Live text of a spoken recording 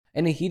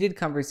In a heated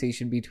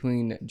conversation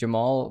between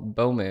Jamal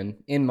Bowman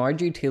and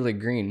Marjorie Taylor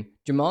Greene,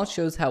 Jamal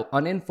shows how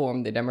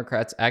uninformed the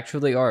Democrats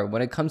actually are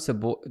when it comes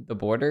to the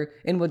border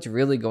and what's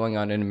really going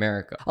on in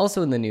America.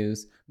 Also in the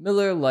news,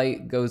 Miller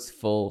Lite goes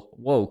full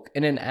woke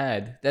in an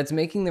ad that's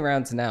making the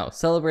rounds now,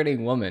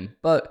 celebrating women,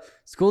 but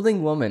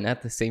scolding women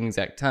at the same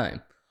exact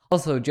time.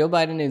 Also, Joe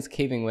Biden is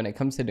caving when it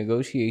comes to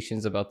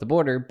negotiations about the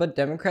border, but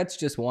Democrats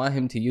just want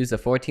him to use the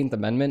 14th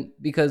Amendment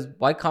because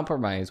why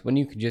compromise when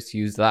you could just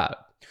use that?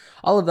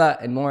 All of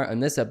that and more on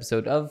this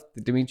episode of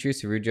The Dimitri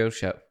Cerullo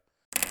Show.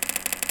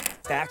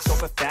 Facts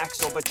over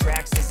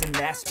tracks, this and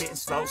that, spitting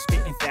slow,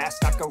 spitting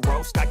fast, I could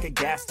roast, I could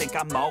gas, think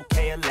I'm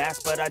okay at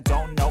last, but I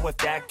don't know if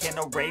that can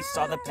erase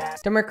all the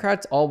past.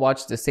 Democrats all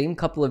watch the same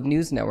couple of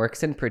news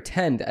networks and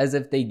pretend as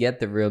if they get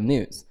the real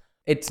news.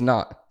 It's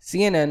not.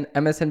 CNN,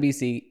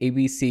 MSNBC,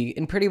 ABC,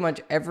 and pretty much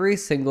every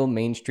single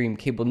mainstream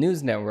cable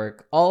news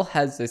network all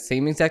has the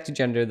same exact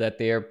agenda that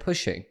they are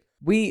pushing.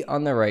 We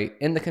on the right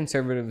in the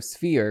conservative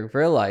sphere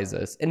realize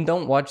this and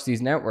don't watch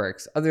these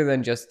networks other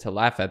than just to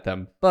laugh at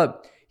them.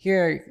 But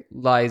here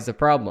lies the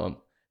problem.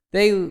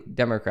 They,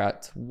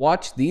 Democrats,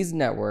 watch these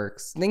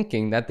networks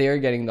thinking that they are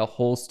getting the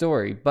whole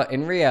story, but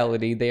in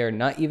reality, they are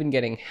not even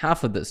getting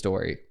half of the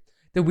story.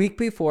 The week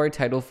before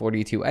Title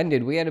 42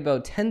 ended, we had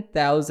about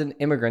 10,000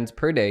 immigrants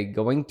per day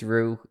going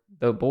through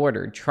the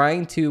border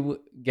trying to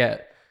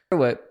get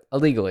through it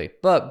illegally.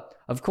 But,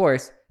 of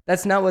course,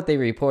 that's not what they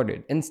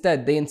reported.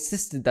 Instead, they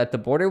insisted that the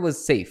border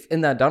was safe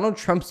and that Donald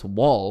Trump's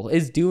wall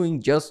is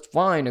doing just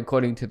fine,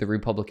 according to the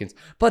Republicans.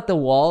 But the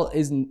wall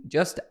is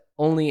just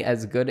only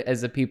as good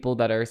as the people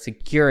that are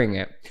securing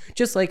it.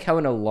 Just like how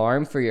an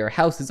alarm for your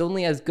house is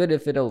only as good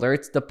if it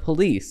alerts the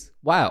police.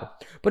 Wow.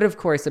 But of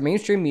course, the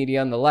mainstream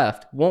media on the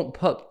left won't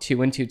put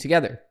two and two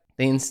together.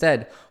 They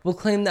instead will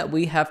claim that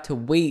we have to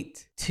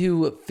wait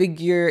to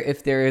figure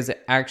if there is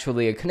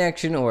actually a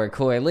connection or a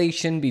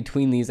correlation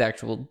between these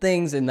actual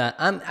things, and that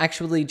I'm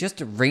actually just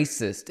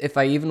racist if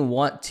I even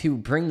want to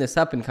bring this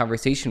up in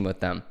conversation with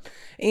them.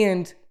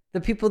 And the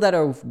people that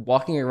are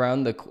walking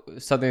around the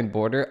southern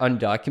border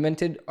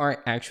undocumented aren't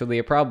actually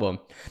a problem.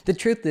 The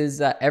truth is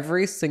that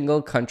every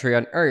single country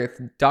on earth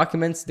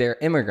documents their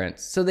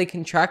immigrants so they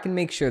can track and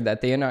make sure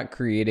that they are not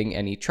creating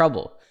any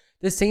trouble.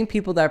 The same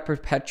people that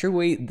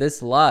perpetuate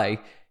this lie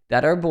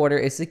that our border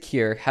is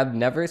secure have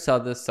never saw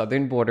the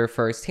southern border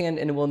firsthand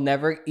and will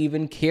never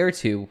even care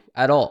to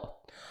at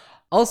all.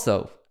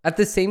 Also, at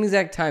the same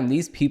exact time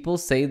these people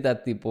say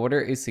that the border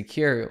is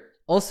secure,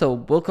 also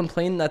will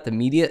complain that the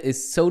media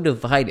is so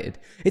divided.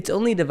 It's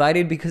only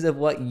divided because of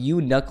what you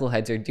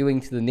knuckleheads are doing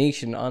to the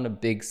nation on a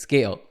big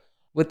scale.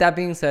 With that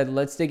being said,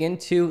 let's dig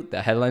into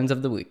the headlines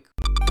of the week.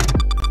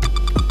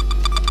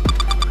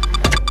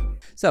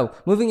 So,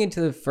 moving into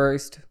the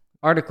first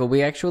article,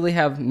 we actually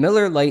have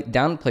Miller Lite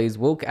downplays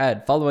woke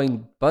ad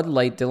following Bud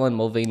Light Dylan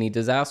Mulvaney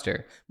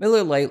disaster.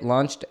 Miller Lite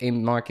launched a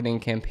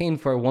marketing campaign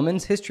for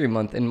Women's History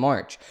Month in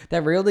March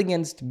that railed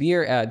against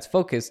beer ads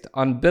focused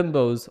on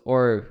bimbos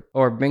or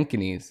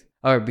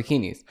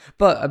bikinis,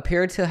 but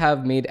appeared to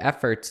have made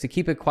efforts to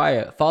keep it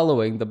quiet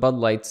following the Bud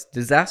Light's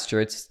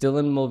disastrous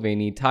Dylan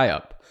Mulvaney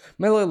tie-up.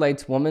 Miller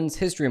Lite's Women's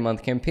History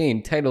Month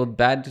campaign, titled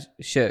Bad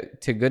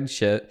Shit to Good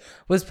Shit,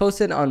 was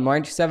posted on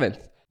March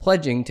 7th.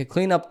 Pledging to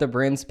clean up the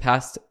brand's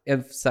past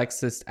of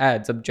sexist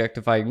ads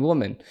objectifying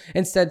women,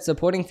 instead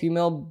supporting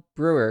female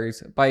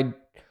brewers by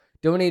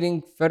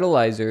donating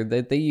fertilizer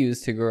that they use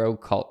to grow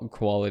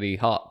quality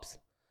hops.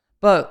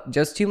 But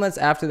just 2 months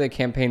after the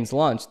campaign's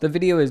launch, the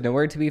video is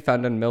nowhere to be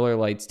found on Miller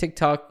Lite's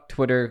TikTok,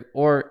 Twitter,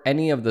 or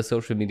any of the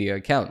social media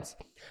accounts.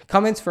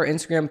 Comments for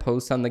Instagram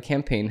posts on the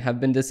campaign have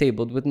been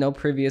disabled with no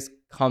previous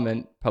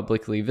comment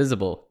publicly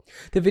visible.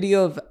 The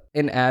video of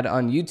an ad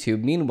on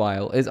YouTube,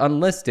 meanwhile, is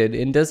unlisted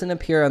and doesn't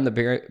appear on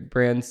the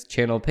brand's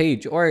channel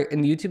page or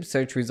in YouTube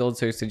search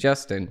results or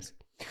suggestions.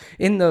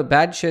 In the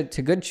Bad Shit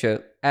to Good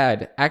Shit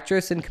ad,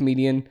 actress and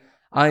comedian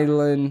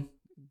Eileen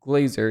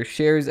Glazer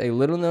shares a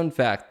little-known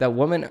fact that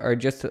women are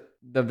just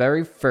the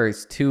very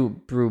first to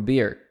brew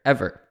beer,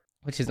 ever.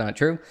 Which is not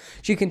true.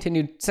 She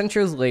continued,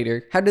 centuries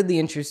later, how did the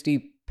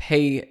industry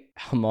pay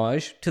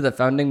homage to the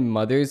founding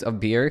mothers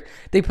of beer?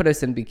 They put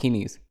us in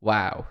bikinis.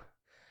 Wow.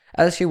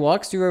 As she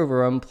walks through a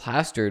room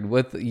plastered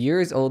with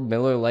years-old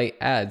Miller Lite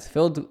ads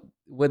filled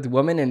with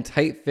women in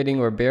tight-fitting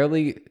or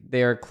barely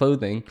there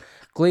clothing,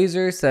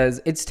 Glazer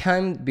says it's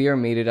time beer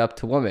made it up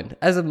to women.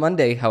 As of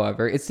Monday,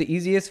 however, it's the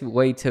easiest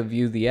way to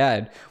view the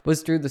ad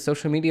was through the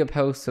social media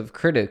posts of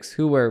critics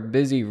who were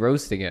busy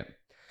roasting it.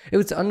 It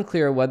was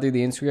unclear whether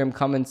the Instagram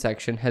comment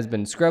section has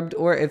been scrubbed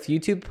or if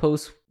YouTube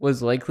post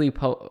was likely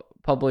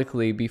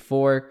publicly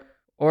before,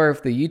 or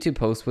if the YouTube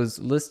post was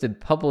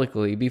listed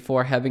publicly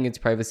before having its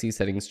privacy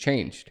settings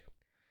changed.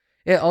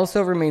 It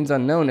also remains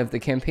unknown if the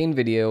campaign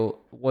video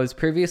was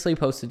previously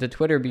posted to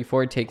Twitter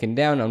before taken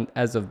down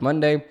as of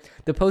Monday.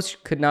 The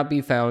post could not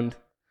be found.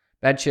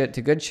 Bad Shit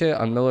to Good Shit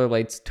on Miller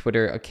Lite's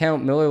Twitter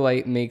account. Miller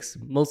Lite makes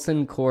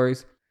Molson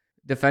Coors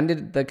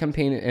defended the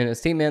campaign in a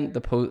statement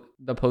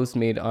the post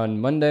made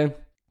on Monday.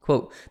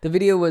 Quote, the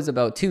video was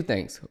about two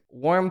things: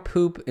 warm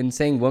poop and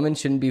saying women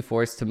shouldn't be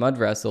forced to mud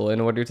wrestle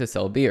in order to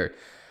sell beer.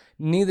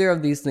 Neither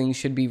of these things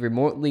should be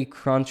remotely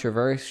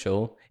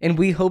controversial, and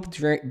we hope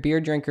beer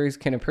drinkers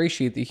can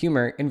appreciate the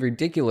humor and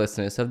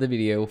ridiculousness of the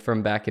video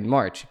from back in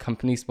March,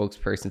 company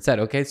spokesperson said.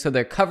 Okay, so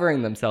they're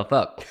covering themselves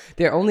up.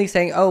 They're only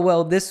saying, oh,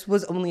 well, this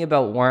was only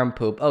about warm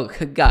poop. Oh,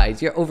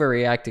 guys, you're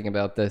overreacting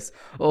about this.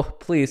 Oh,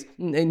 please.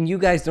 And you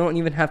guys don't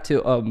even have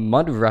to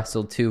mud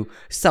wrestle to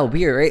sell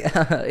beer, right?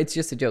 It's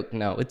just a joke.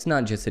 No, it's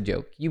not just a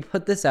joke. You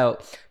put this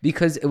out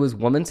because it was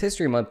Women's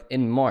History Month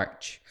in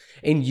March,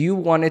 and you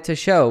wanted to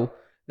show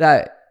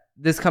that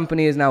this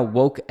company is now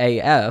woke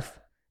AF.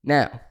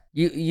 Now,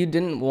 you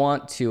didn't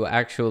want to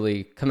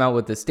actually come out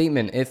with a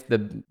statement if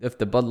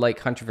the Bud Light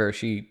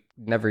controversy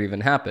never even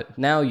happened.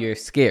 Now you're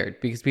scared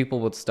because people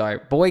will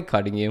start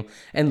boycotting you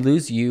and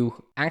lose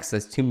you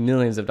access to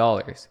millions of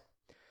dollars.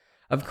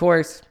 Of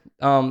course,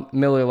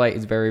 Miller Lite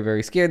is very,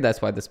 very scared.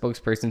 That's why the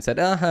spokesperson said,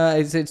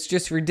 it's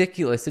just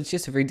ridiculous. It's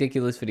just a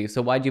ridiculous video.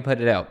 So why'd you put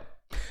it out?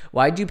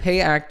 Why'd you pay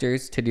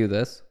actors to do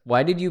this?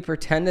 Why did you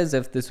pretend as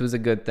if this was a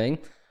good thing?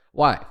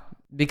 Why?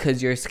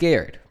 Because you're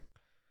scared.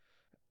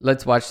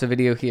 Let's watch the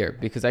video here,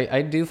 because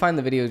I do find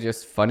the video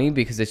just funny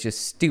because it's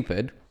just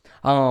stupid.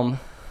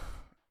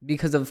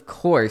 Because of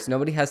course,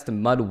 nobody has to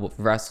mud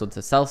wrestle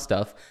to sell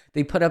stuff.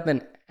 They put up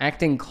an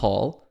acting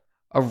call,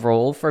 a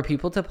role for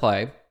people to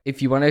play.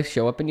 If you want to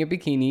show up in your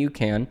bikini, you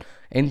can,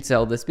 and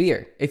sell this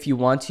beer. If you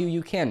want to,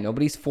 you can.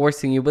 Nobody's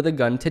forcing you with a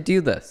gun to do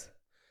this.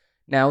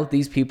 Now,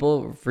 these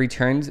people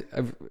returned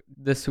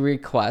this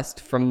request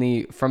from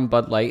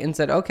Bud Light and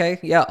said, okay,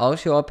 yeah, I'll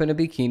show up in a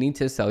bikini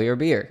to sell your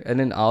beer, and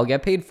then I'll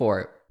get paid for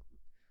it.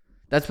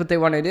 That's what they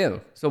want to do.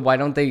 So why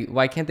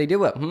can't they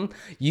do it?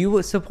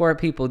 You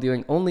support people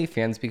doing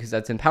OnlyFans because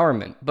that's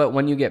empowerment. But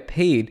when you get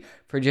paid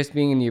for just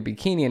being in your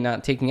bikini and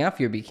not taking off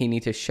your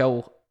bikini to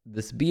show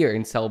this beer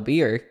and sell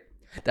beer,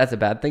 that's a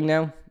bad thing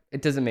now?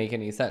 It doesn't make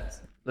any sense.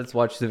 Let's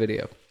watch the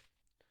video.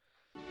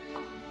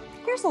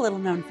 Here's a little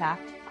known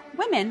fact.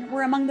 Women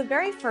were among the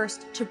very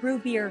first to brew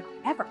beer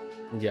ever.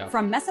 Yeah.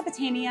 From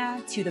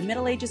Mesopotamia to the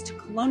Middle Ages to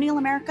colonial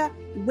America,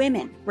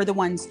 women were the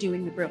ones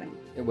doing the brewing.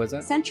 It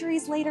wasn't?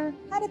 Centuries later,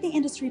 how did the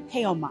industry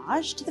pay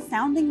homage to the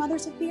founding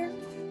mothers of beer?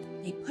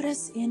 They put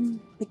us in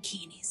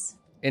bikinis.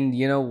 And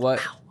you know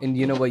what? Wow. And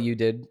you know what you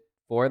did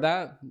for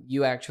that?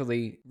 You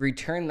actually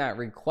returned that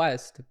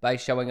request by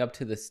showing up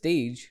to the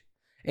stage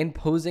and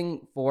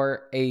posing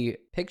for a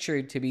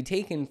picture to be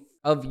taken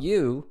of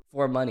you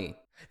for money.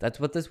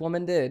 That's what this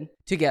woman did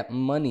to get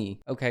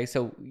money. Okay,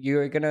 so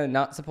you're going to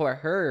not support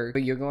her,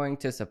 but you're going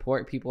to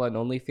support people on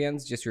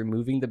OnlyFans just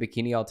removing the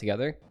bikini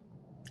altogether?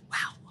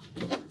 Wow.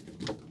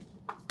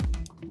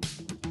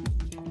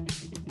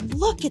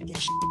 Look at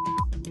this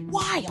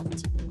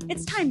wild.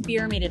 It's time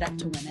beer made it up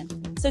to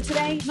women. So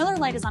today, Miller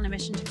Lite is on a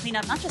mission to clean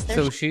up not just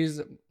their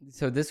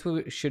So this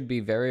should be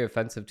very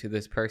offensive to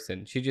this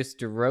person. She just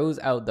throws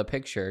out the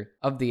picture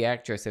of the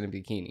actress in a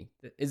bikini.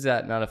 Is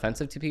that not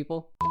offensive to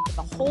people?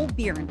 the whole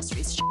beer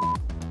industry's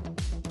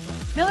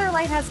Miller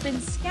Lite has been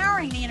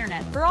scouring the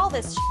internet for all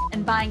this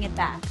and buying it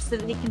back so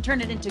that they can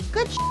turn it into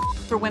good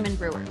for women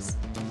brewers.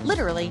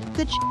 Literally,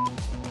 good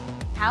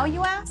How,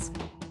 you ask?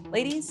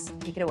 Ladies,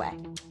 take it away.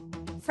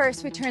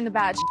 First, we turn the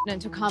bad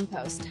into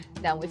compost.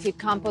 Then we feed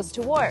compost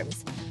to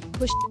worms.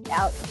 Push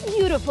out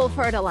beautiful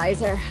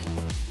fertilizer.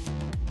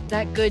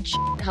 That good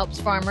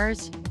helps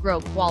farmers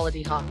grow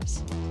quality hops,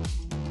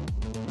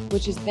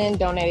 which is then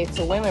donated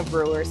to women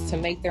brewers to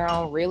make their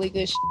own really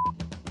good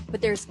But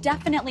there's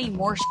definitely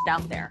more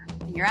out there.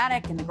 In your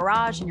attic, in the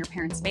garage, in your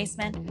parents'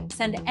 basement.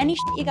 Send any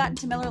you got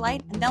into Miller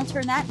Lite, and they'll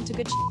turn that into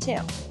good too.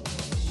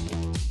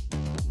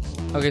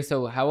 Okay,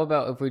 so how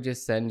about if we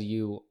just send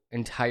you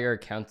entire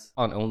accounts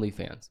on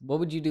OnlyFans? What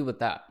would you do with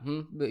that?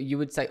 You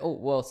would say, oh,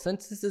 well,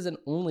 since this is an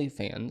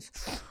OnlyFans,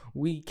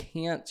 we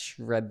can't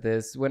shred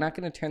this. We're not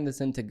going to turn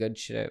this into good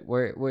shit.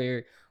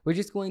 We're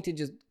just going to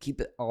just keep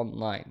it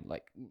online.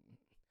 Like,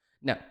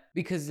 no,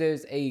 because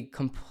there's a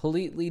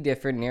completely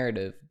different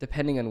narrative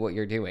depending on what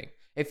you're doing.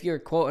 If you're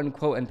quote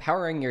unquote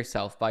empowering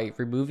yourself by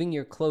removing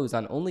your clothes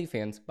on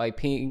OnlyFans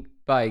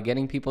by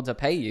getting people to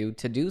pay you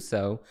to do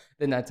so,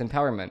 then that's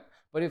empowerment.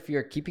 But if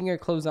you're keeping your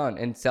clothes on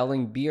and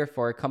selling beer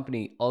for a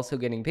company also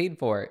getting paid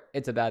for it,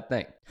 it's a bad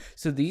thing.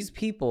 So these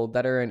people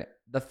that are in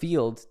the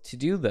field to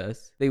do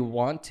this, they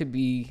want to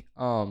be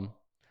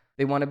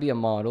a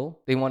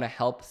model. They want to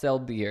help sell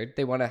beer.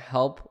 They want to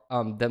help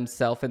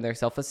themselves and their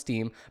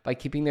self-esteem by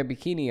keeping their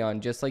bikini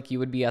on, just like you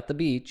would be at the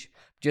beach,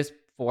 just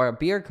for a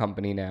beer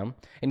company now,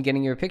 and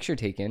getting your picture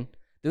taken.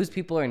 Those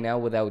people are now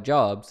without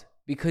jobs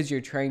because you're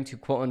trying to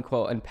quote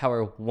unquote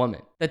empower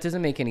women. That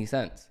doesn't make any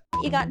sense.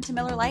 You got into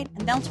Miller Lite,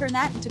 and they'll turn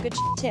that into good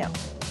too.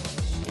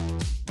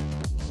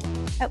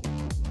 Oh,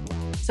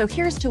 so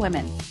here's to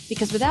women,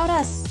 because without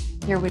us,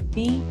 there would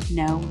be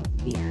no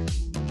beer.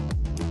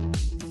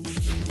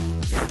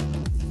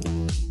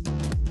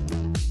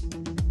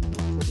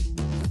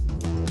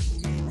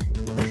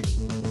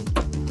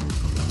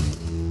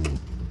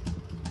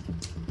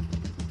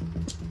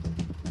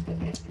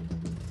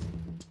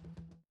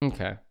 Okay.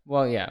 Okay.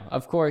 Well, yeah,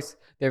 of course,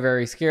 they're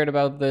very scared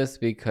about this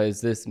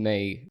because this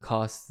may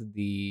cost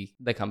the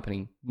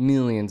company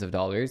millions of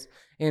dollars.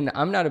 And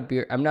I'm not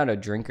a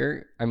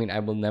drinker. I mean, I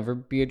will never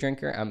be a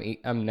drinker.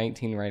 I'm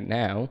 19 right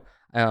now.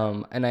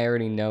 And I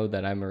already know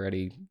that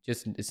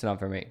it's not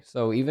for me.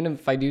 So even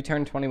if I do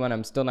turn 21,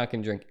 I'm still not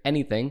going to drink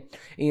anything.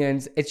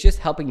 And it's just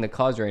helping the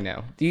cause right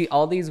now.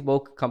 All these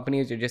woke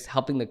companies are just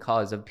helping the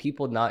cause of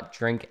people not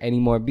drink any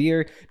more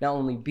beer, not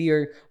only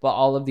beer, but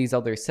all of these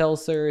other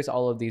seltzers,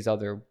 all of these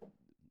other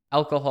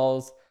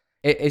alcohols.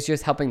 It's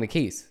just helping the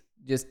case.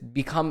 Just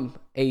become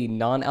a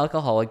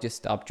non-alcoholic. Just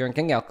stop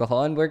drinking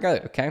alcohol and we're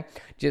good, okay?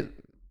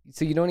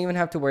 So you don't even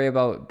have to worry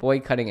about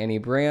boycotting any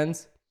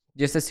brands.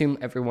 Just assume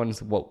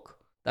everyone's woke.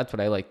 That's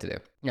what I like to do.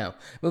 Now,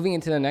 moving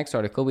into the next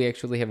article, we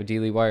actually have a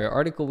Daily Wire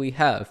article. We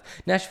have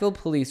Nashville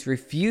police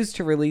refuse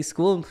to release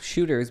school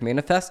shooters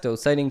manifesto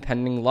citing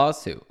pending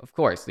lawsuit. Of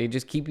course, they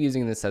just keep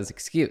using this as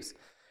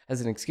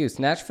an excuse.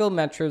 Nashville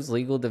Metro's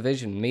legal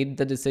division made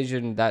the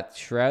decision that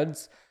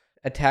shrouds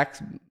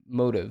attacks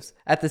motives.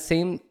 The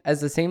same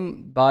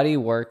body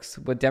works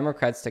with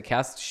Democrats to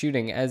cast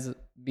shooting as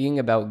being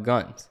about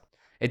guns.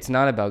 It's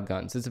not about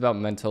guns. It's about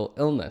mental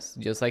illness,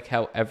 just like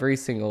how every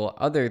single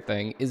other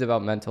thing is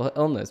about mental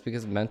illness,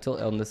 because mental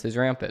illness is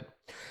rampant.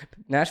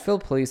 Nashville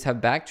police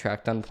have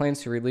backtracked on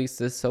plans to release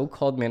this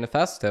so-called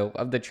manifesto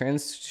of the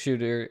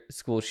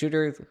school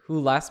shooter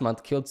who last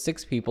month killed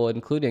 6 people,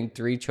 including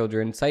 3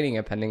 children, citing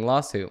a pending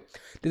lawsuit.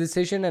 The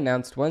decision,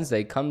 announced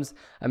Wednesday, comes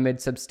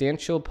amid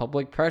substantial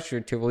public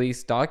pressure to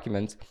release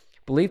documents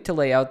believed to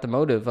lay out the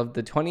motive of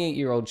the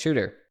 28-year-old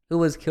shooter, who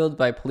was killed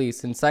by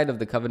police inside of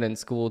the Covenant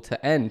School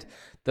to end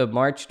the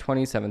March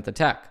 27th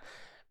attack.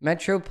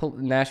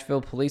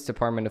 Nashville Police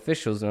Department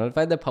officials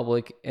notified the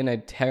public in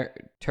a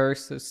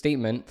terse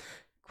statement,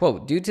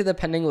 quote, due to the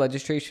pending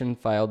legislation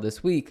filed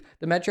this week,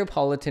 the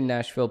Metropolitan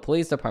Nashville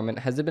Police Department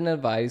has been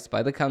advised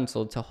by the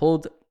council to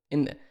hold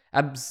in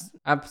abundance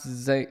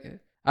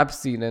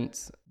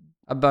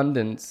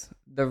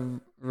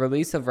the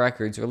release of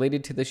records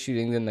related to the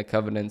shooting in the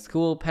Covenant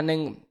School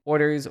pending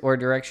orders or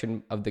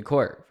direction of the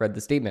court, read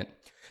the statement.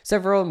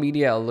 Several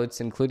media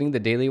outlets, including the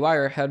Daily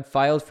Wire, had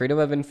filed Freedom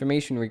of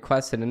Information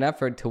requests in an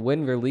effort to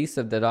win release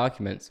of the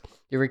documents.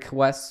 The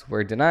requests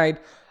were denied,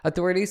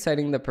 authorities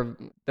citing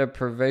the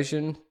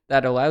provision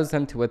that allows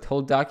them to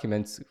withhold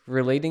documents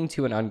relating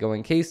to an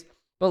ongoing case,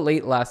 but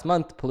late last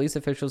month, police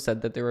officials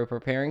said that they were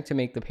preparing to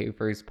make the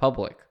papers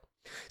public.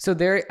 So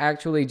they're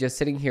actually just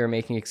sitting here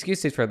making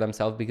excuses for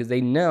themselves because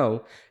they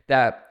know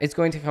that it's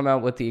going to come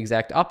out with the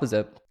exact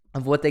opposite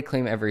of what they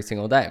claim every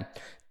single day.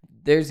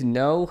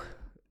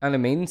 On a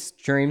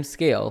mainstream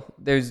scale,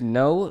 there's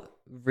no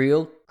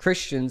real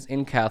Christians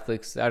and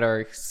Catholics that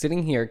are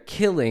sitting here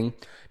killing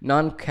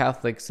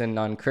non-Catholics and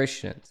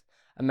non-Christians.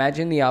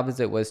 Imagine the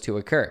opposite was to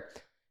occur.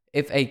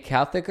 If a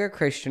Catholic or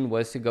Christian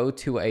was to go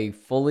to a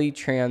fully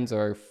trans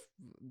or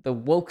the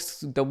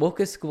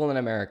wokest school in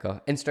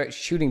America and start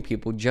shooting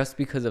people just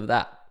because of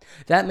that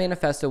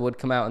manifesto would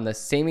come out in the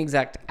same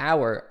exact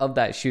hour of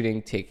that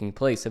shooting taking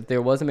place. If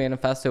there was a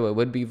manifesto, it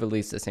would be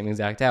released the same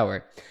exact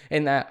hour,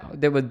 and that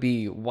there would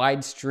be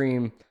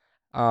widespread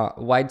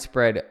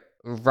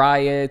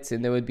riots,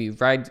 and there would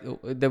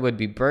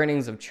be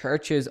burnings of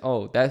churches.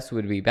 Oh, this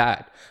would be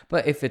bad.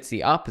 But if it's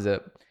the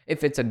opposite,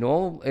 if it's a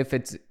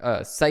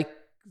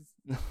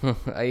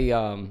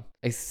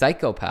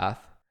psychopath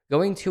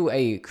going to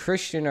a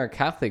Christian or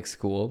Catholic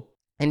school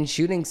and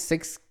shooting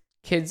 6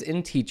 kids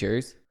and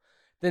teachers,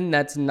 then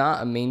that's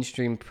not a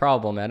mainstream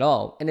problem at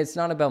all. And it's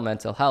not about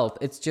mental health.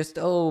 It's just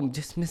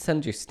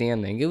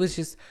misunderstanding. It was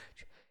just,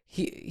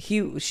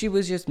 she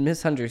was just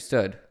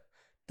misunderstood.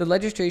 The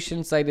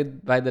legislation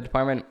cited by the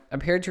department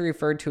appeared to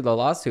refer to the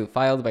lawsuit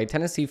filed by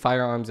Tennessee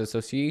Firearms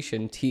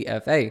Association,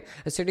 TFA,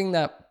 asserting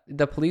that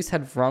the police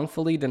had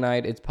wrongfully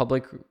denied its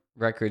public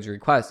records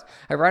request.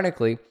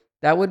 Ironically,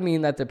 that would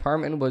mean that the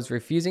department was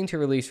refusing to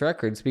release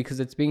records because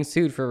it's being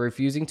sued for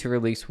refusing to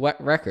release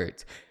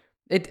records.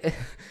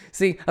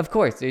 See, of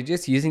course, they're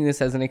just using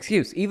this as an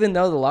excuse, even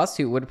though the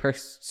lawsuit would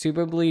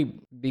presumably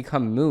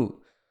become moot,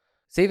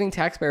 saving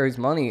taxpayers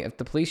money if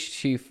the police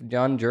chief,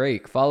 John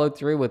Drake, followed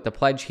through with the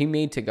pledge he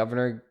made to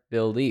Governor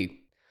Bill Lee.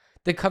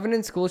 The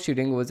Covenant School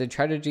shooting was a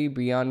tragedy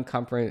beyond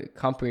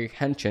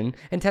comprehension,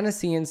 and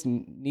Tennesseans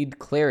need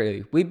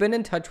clarity. We've been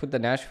in touch with the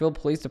Nashville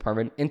Police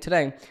Department, and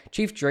today,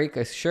 Chief Drake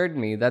assured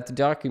me that the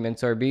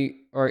documents or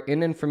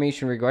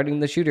information regarding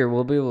the shooter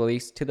will be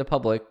released to the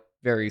public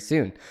very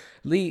soon,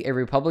 Lee, a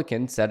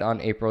Republican, said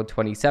on April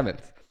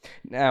 27th.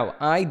 Now,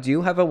 I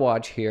do have a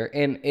watch here,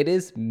 and it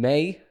is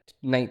May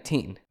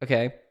 19,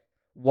 okay?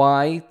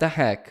 Why the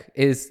heck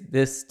is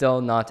this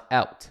still not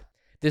out?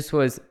 This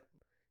was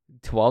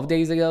 12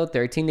 days ago,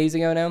 13 days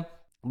ago now?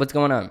 What's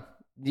going on?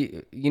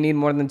 You need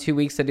more than 2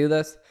 weeks to do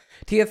this?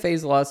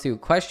 TFA's lawsuit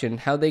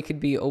questioned how they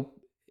could be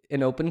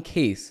an open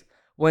case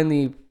when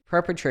the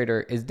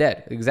perpetrator is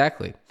dead.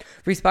 Exactly.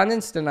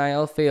 Respondents'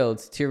 denial failed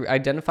to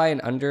identify an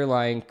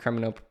underlying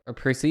criminal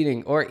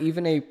proceeding or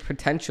even a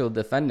potential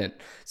defendant,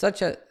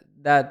 such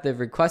that the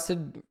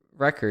requested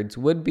records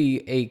would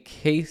be a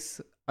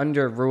case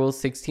under Rule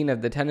 16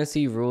 of the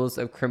Tennessee Rules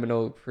of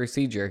Criminal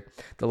Procedure.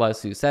 The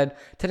lawsuit said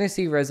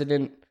Tennessee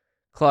resident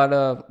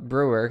Claudia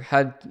Brewer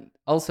had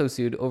also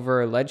sued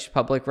over alleged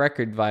public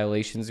record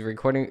violations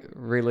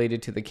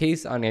related to the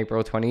case on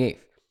April 28th.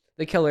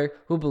 The killer,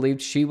 who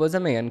believed she was a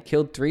man,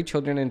 killed 3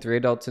 children and 3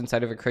 adults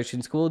inside of a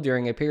Christian school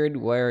during a period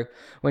when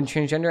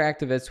transgender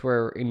activists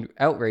were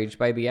outraged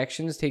by the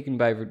actions taken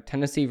by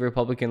Tennessee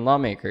Republican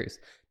lawmakers.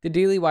 The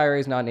Daily Wire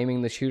is not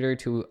naming the shooter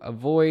to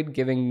avoid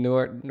giving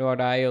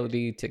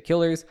notoriety to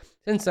killers.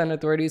 Since then,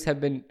 authorities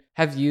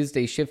have used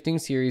a shifting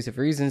series of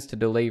reasons to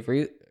delay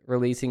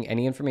releasing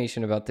any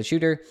information about the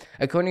shooter.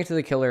 According to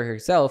the killer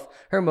herself,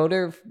 her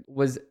motive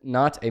was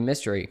not a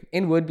mystery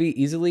and would be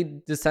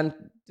easily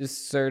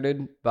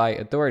discerned by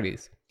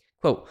authorities.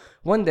 Quote,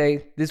 "One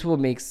day, this will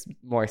make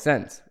more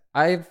sense.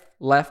 I've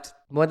left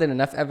more than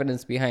enough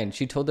evidence behind,"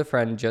 she told a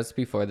friend just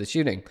before the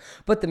shooting.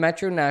 But the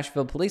Metro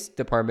Nashville Police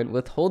Department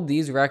withheld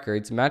these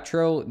records.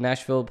 Metro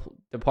Nashville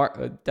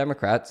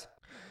Democrats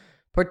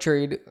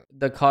portrayed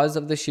the cause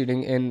of the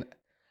shooting in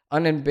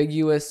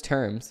unambiguous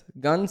terms.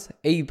 Guns,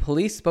 a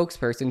police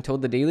spokesperson,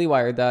 told the Daily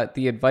Wire that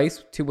the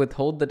advice to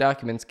withhold the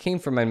documents came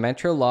from a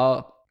Metro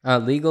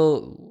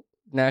Legal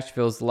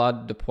Nashville's law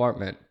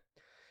department.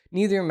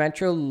 Neither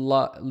Metro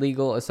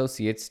Legal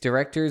Associates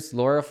directors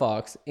Laura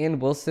Fox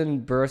and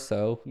Wilson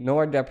Burso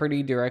nor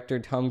Deputy Director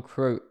Tom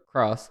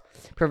Cross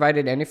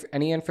provided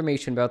any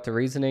information about the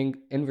reasoning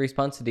in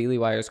response to Daily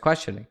Wire's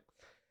questioning.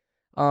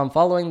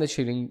 Following the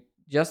shooting,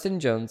 Justin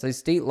Jones, a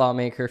state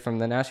lawmaker from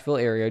the Nashville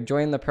area,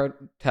 joined the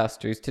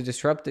protesters to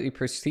disrupt the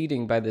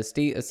proceeding by the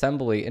state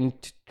assembly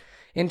and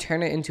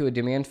turn it into a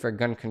demand for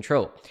gun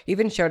control.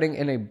 Even shouting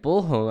in a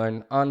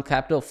bullhorn on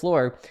Capitol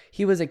floor,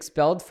 he was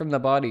expelled from the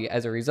body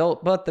as a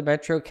result, but the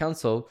Metro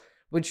Council,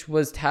 which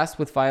was tasked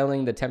with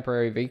filing the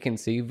temporary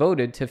vacancy,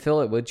 voted to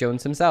fill it with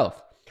Jones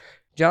himself.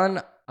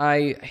 John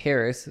I.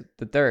 Harris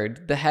III,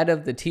 the head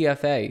of the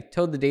TFA,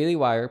 told the Daily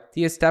Wire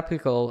he is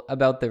skeptical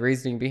about the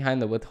reasoning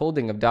behind the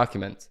withholding of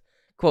documents.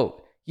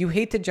 Quote, "You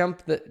hate to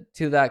jump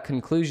to that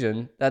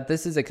conclusion that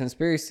this is a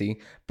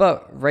conspiracy,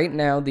 but right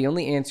now the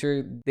only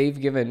answer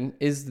they've given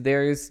is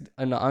there's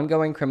an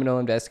ongoing criminal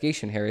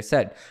investigation," Harris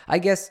said. "I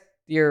guess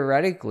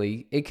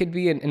theoretically it could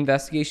be an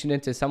investigation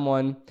into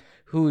someone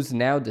who's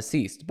now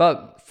deceased,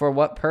 but for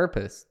what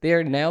purpose? They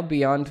are now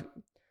beyond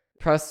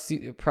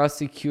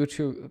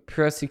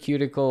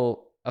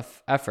prosecutical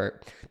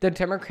effort." The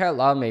Democrat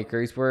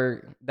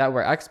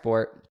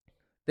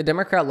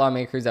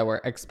lawmakers that were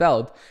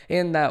expelled,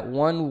 and that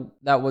one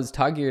that was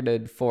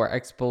targeted for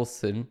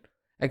expulsion,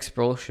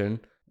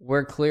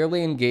 were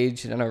clearly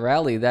engaged in a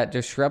rally that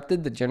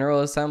disrupted the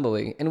General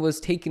Assembly and was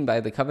taken by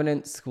the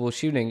Covenant school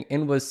shooting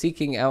and was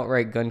seeking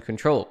outright gun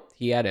control,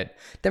 he added.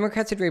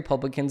 Democrats and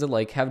Republicans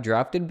alike have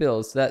drafted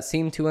bills that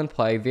seem to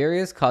imply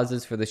various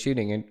causes for the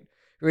shooting,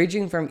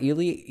 ranging from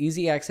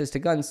easy access to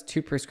guns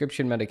to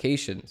prescription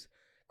medications.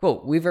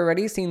 Quote, "We've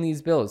already seen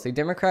these bills. A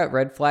Democrat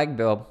red flag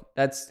bill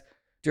that's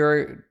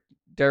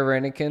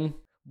Duranican,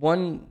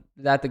 one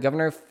that the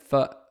governor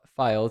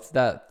filed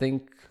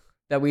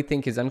that we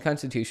think is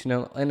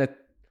unconstitutional, and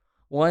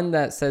one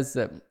that says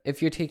that if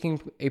you're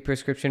taking a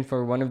prescription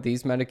for one of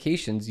these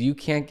medications, you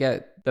can't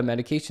get the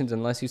medications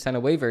unless you sign a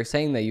waiver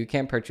saying that you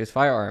can't purchase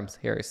firearms,"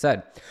 Harris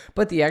said.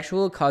 But the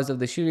actual cause of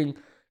the shooting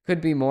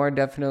could be more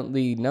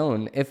definitely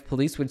known if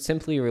police would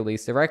simply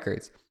release the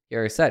records,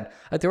 Harris said.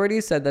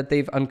 Authorities said that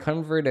they've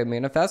uncovered a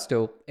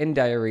manifesto and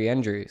diary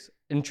entries.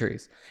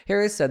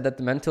 Harris said that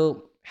the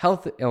mental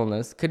health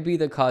illness could be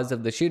the cause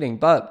of the shooting,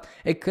 but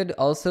it could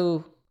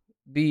also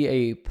be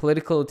a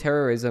political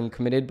terrorism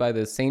committed by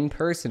the same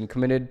person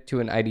committed to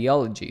an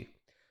ideology.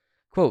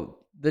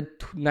 Quote, "The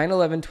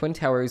 9/11 Twin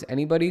Towers,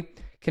 anybody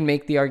can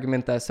make the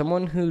argument that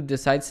someone who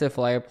decides to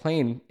fly a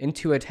plane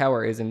into a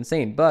tower is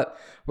insane, but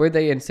were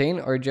they insane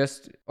or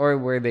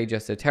were they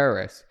just a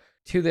terrorist?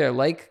 To their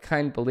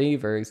like-kind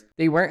believers,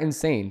 they weren't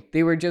insane.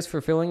 They were just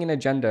fulfilling an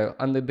agenda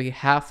on the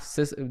behalf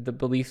of the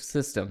belief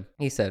system,"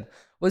 he said.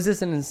 "Was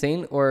this an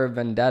insane or a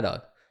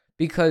vendetta?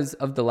 Because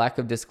of the lack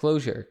of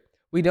disclosure?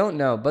 We don't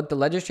know, but the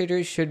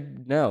legislators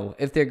should know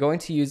if they're going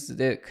to use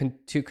it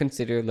to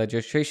consider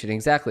legislation."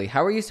 Exactly.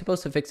 How are you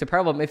supposed to fix a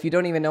problem if you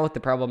don't even know what the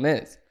problem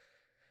is?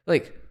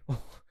 Like,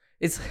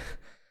 it's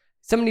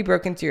somebody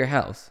broke into your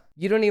house.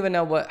 You don't even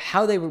know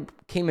how they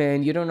came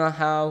in. You don't know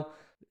how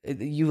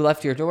you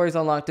left your doors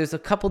unlocked. There's a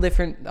couple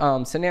different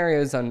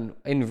scenarios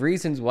and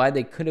reasons why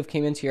they could have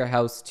came into your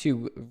house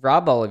to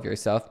rob all of your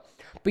stuff,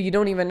 but you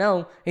don't even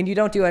know, and you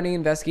don't do any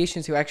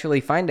investigations to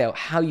actually find out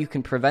how you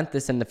can prevent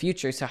this in the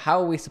future. So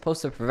how are we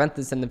supposed to prevent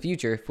this in the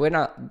future if we're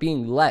not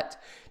being let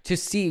to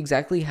see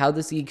exactly how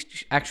this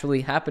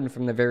actually happened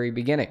from the very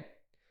beginning?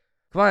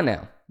 Come on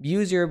now,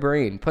 use your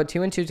brain, put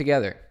 2 and 2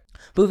 together.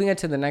 Moving on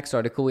to the next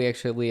article, we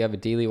actually have a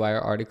Daily Wire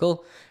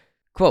article.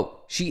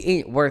 Quote, "She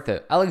ain't worth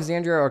it.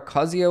 Alexandria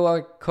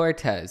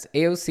Ocasio-Cortez,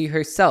 AOC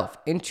herself,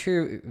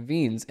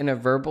 intervenes in a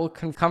verbal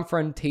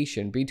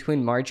confrontation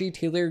between Marjorie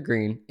Taylor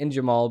Greene and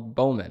Jamal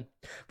Bowman."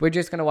 We're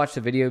just gonna watch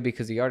the video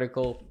because the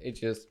article it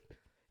just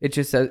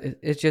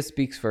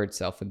speaks for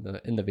itself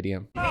in the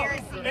video.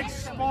 It's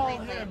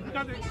them. We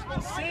gotta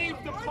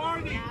save the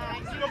party.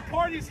 The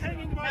party's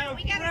hanging by a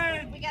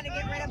thread. We gotta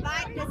get rid of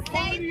Biden to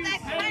save the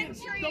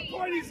country. The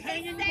party's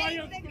hanging by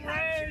a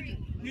thread.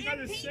 You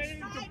gotta save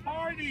the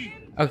party.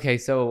 Okay,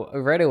 so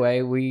right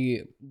away,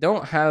 we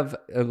don't have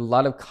a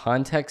lot of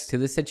context to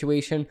the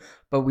situation,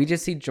 but we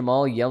just see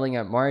Jamal yelling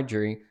at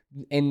Marjorie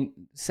and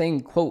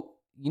saying, quote,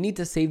 "You need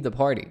to save the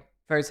party."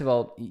 First of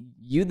all,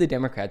 you, the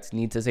Democrats,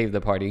 need to save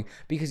the party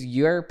because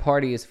your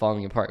party is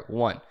falling apart.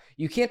 One,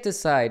 you can't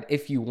decide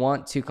if you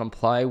want to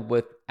comply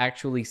with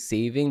actually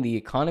saving the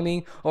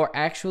economy or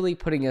actually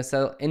putting us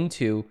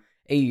into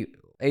a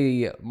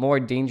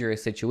more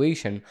dangerous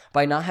situation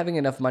by not having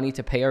enough money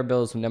to pay our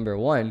bills, number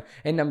one.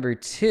 And number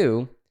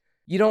two,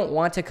 you don't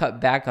want to cut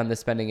back on the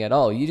spending at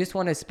all. You just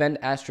want to spend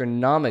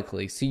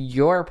astronomically. So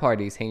your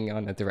party's hanging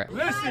on at the rent.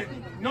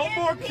 Listen, no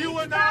more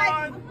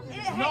QAnon,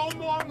 no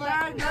more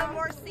MAGA,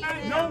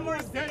 no more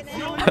debt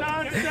ceiling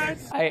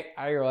nonsense. I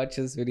watched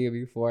this video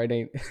before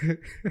and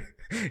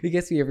it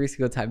gets me every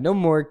single time. No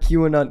more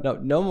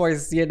QAnon, no more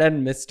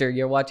CNN, mister.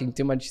 You're watching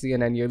too much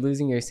CNN. You're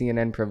losing your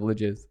CNN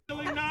privileges.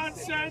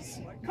 Nonsense.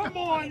 Come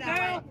on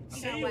now.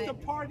 Save the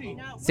party.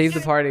 Save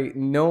the party.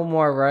 No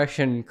more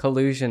Russian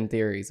collusion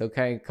theories,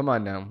 okay? Come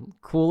on now.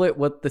 Cool it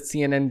with the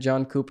CNN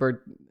John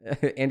Cooper,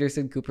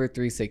 Anderson Cooper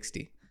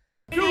 360.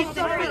 Do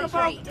something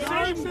about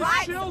saving the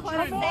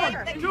children. Come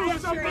on. Do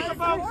something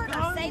about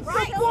guns.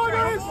 The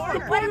border is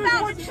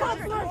what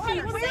Trump left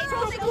it.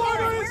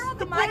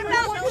 The border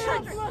is what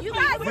Trump. You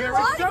guys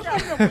lost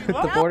them.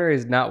 The border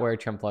is not where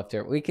Trump left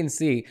it. We can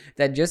see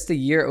that just a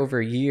year over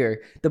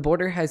year, the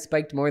border has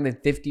spiked more than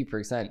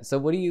 50%. So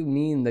what do you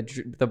mean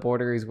the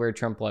border is where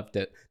Trump left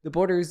it? The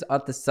border is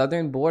at the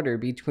southern border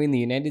between the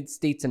United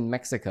States and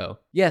Mexico.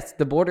 Yes,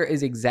 the border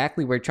is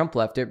exactly where Trump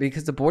left it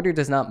because the border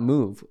does not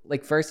move.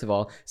 Like, first of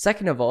all.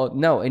 Second of all,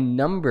 no, in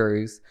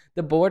numbers,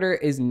 the border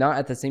is not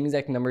at the same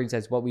exact numbers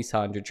as what we saw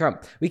under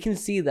Trump. We can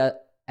see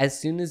that as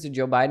soon as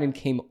Joe Biden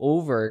came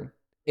over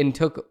and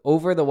took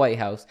over the White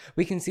House,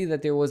 we can see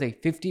that there was a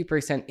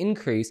 50%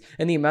 increase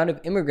in the amount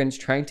of immigrants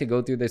trying to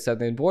go through the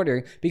southern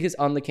border because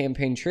on the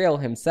campaign trail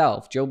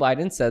himself, Joe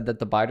Biden said that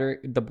the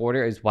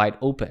border is wide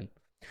open.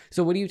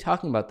 So what are you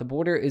talking about? The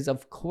border is,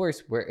 of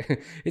course, where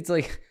it's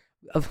like,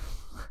 I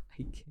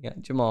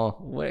can't, Jamal,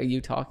 what are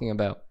you talking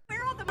about? We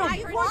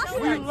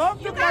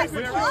love the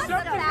migrant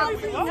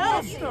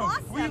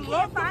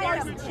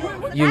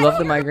children. You love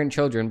the migrant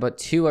children, but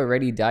 2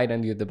 already died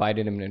under the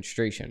Biden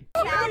administration.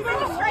 Yeah,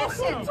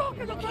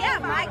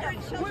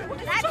 migrant children.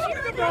 That's your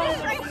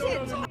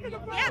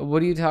administration.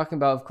 What are you talking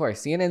about? Of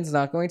course, CNN's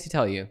not going to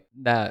tell you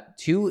that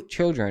 2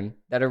 children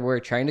that were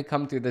trying to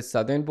come through the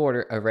southern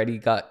border already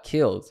got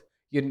killed.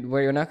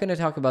 We're not going to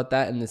talk about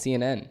that in the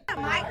CNN.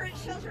 Migrant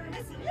children,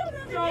 listen.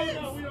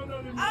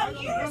 Oh,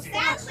 you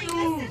sadly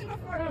listened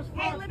before.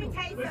 Hey, let me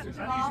tell you something,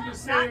 Jamal.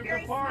 Not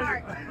very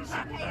smart. You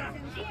should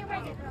pay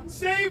attention.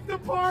 Save the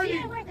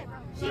party.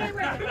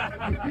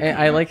 And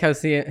I like how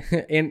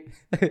and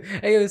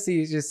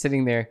AOC is just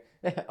sitting there.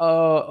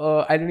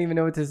 Oh, I don't even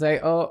know what to say.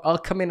 Oh, I'll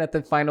come in at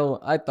the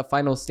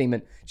final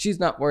statement. She's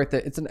not worth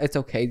it. It's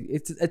okay.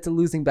 It's a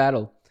losing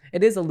battle.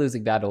 It is a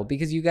losing battle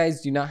because you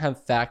guys do not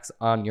have facts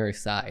on your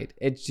side.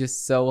 It's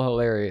just so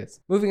hilarious.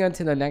 Moving on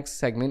to the next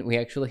segment, we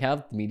actually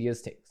have the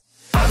media's takes.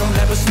 I don't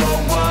ever slow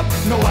up,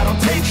 no I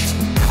don't take,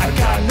 I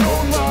got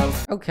no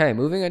love. Okay,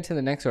 moving on to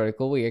the next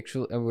article, we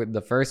actually,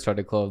 the first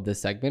article of this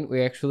segment,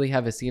 we actually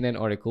have a CNN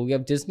article. We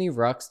have Disney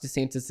rocks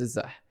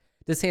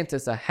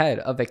DeSantis ahead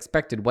of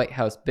expected White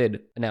House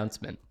bid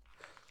announcement.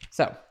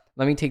 So,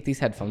 let me take these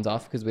headphones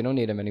off because we don't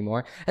need them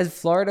anymore. As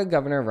Florida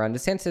Governor Ron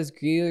DeSantis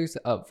gears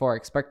up for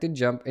expected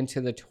jump into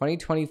the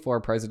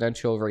 2024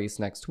 presidential race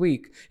next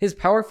week, his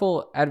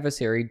powerful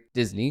adversary,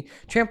 Disney,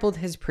 trampled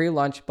his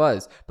pre-launch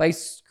buzz by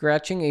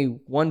scratching a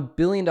 $1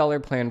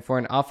 billion plan for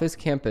an office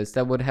campus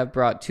that would have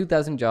brought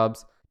 2,000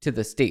 jobs to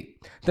the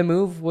state. The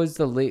move was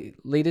the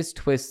latest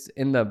twist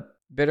in the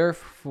bitter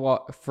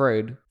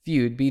feud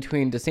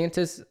between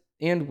DeSantis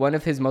and one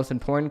of his most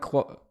important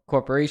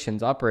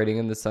corporations operating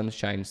in the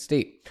Sunshine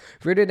State,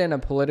 rooted in a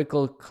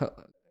political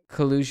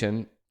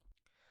collusion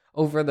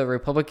over the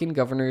Republican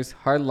governor's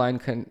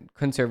hardline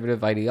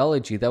conservative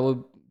ideology that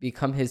would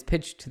become his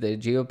pitch to the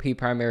GOP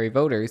primary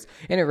voters,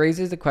 and it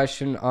raises the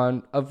question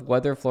of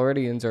whether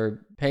Floridians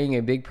are paying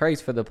a big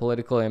price for the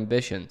political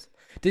ambitions.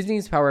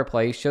 Disney's power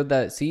play showed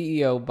that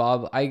CEO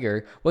Bob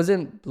Iger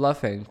wasn't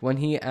bluffing when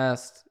he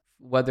asked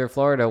whether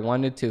Florida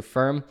wanted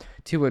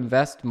to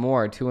invest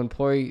more, to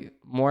employ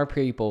more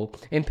people,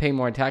 and pay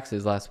more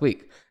taxes last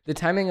week. The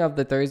timing of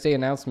the Thursday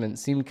announcement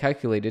seemed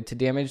calculated to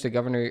damage the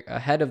governor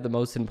ahead of the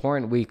most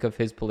important week of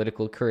his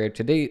political career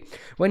to date,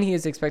 when he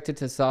is expected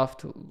to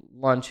soft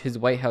launch his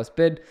White House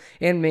bid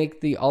and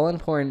make the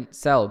all-important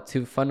sell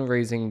to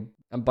fundraising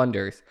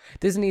abunders.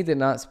 Disney did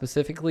not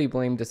specifically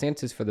blame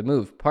DeSantis for the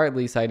move,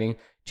 partly citing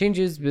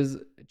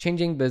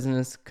changing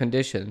business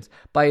conditions,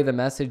 but the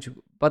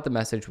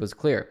message was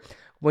clear.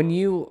 When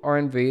you are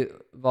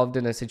involved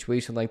in a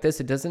situation like this,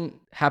 it doesn't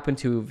happen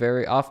to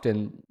very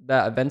often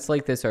that events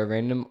like this are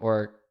random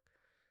or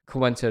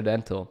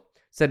coincidental.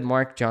 said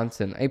Mark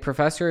Johnson, a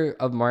professor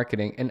of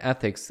marketing and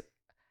ethics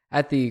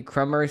at the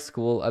Crummer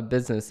School of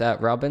Business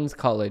at Robbins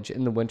College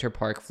in the Winter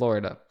Park,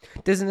 Florida.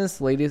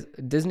 Disney's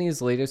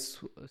latest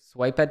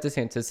swipe at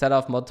DeSantis set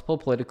off multiple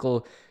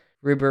political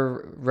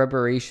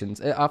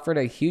reverberations. It offered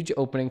a huge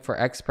opening for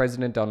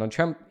ex-President Donald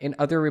Trump and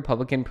other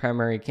Republican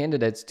primary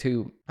candidates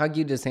to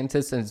argue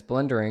DeSantis is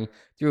blundering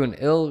through an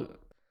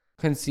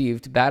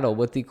ill-conceived battle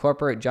with the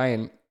corporate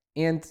giant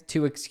and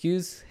to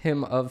excuse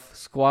him of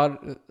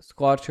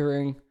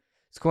squandering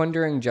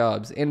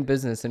jobs and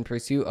business in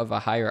pursuit of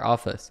a higher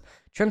office.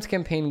 Trump's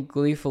campaign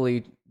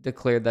gleefully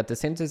declared that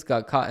DeSantis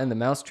got caught in the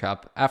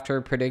mousetrap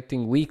after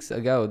predicting weeks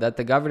ago that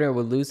the governor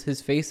would lose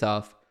his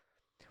face-off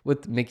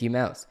with Mickey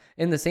Mouse.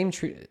 In the same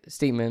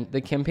statement, the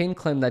campaign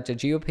claimed that the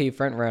GOP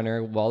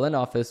frontrunner, while in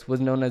office,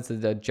 was known as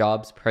the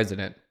jobs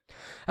president.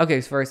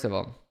 Okay, so first of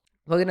all,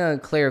 we're going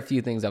to clear a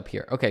few things up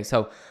here. Okay,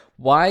 so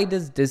why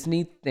does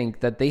Disney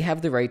think that they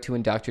have the right to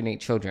indoctrinate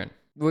children?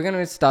 We're going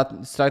to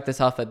start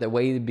this off at the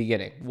way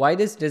beginning. Why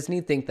does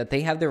Disney think that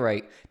they have the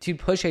right to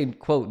push a,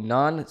 quote,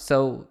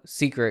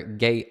 non-so-secret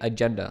gay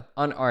agenda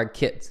on our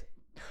kids?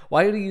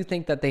 Why do you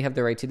think that they have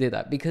the right to do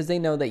that? Because they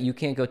know that you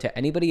can't go to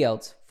anybody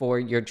else for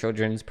your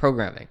children's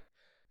programming.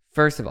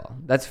 First of all,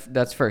 that's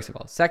first of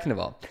all. Second of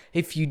all,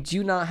 if you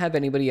do not have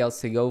anybody else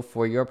to go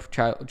for your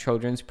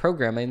children's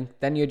programming,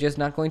 then you're just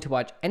not going to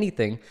watch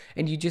anything,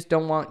 and you just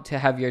don't want to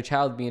have your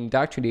child be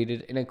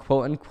indoctrinated in a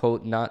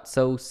quote-unquote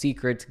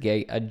not-so-secret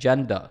gay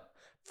agenda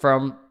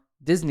from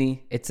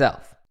Disney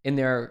itself in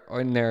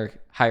their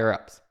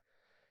higher-ups.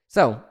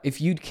 So, if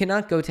you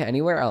cannot go to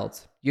anywhere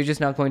else, you're just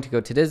not going to go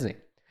to Disney.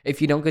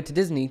 If you don't go to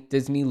Disney,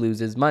 Disney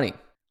loses money.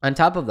 On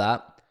top of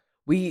that,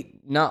 we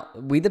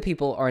the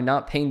people are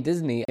not paying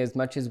Disney as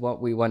much as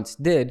what we once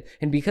did,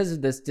 and because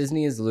of this,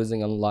 Disney is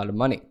losing a lot of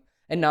money.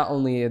 And not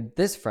only at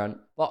this front,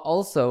 but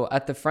also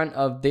at the front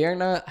of they're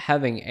not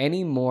having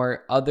any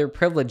more other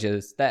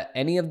privileges that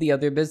any of the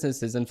other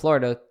businesses in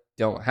Florida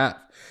don't have.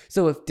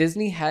 So if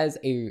Disney has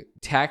a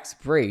tax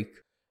break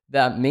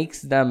that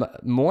makes them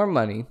more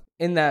money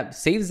and that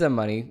saves them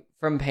money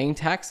from paying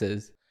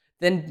taxes,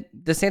 then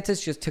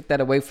DeSantis just took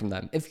that away from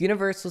them. If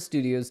Universal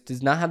Studios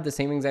does not have the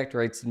same exact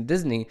rights in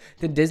Disney,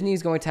 then Disney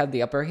is going to have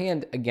the upper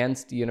hand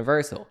against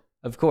Universal,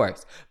 of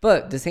course.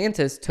 But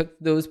DeSantis took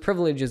those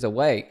privileges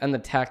away on the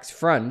tax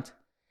front,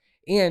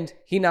 and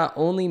he not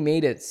only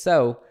made it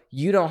so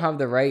you don't have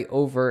the right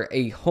over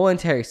a whole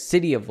entire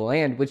city of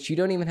land, which you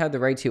don't even have the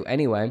right to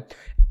anyway.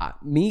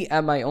 Me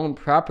at my own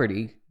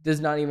property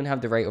does not even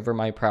have the right over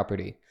my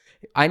property.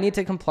 I need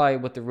to comply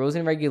with the rules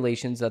and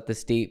regulations that the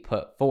state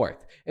put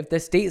forth. If the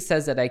state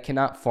says that I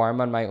cannot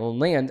farm on my own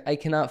land, I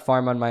cannot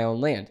farm on my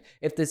own land.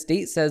 If the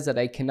state says that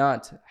I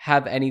cannot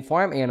have any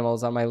farm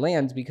animals on my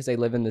land because I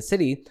live in the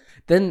city,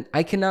 then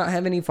I cannot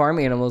have any farm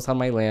animals on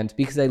my land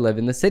because I live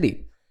in the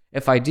city.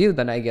 If I do,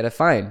 then I get a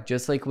fine,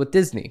 just like with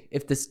Disney.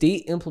 If the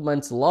state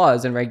implements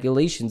laws and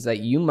regulations that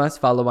you must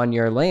follow on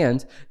your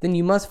land, then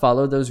you must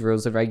follow those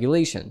rules and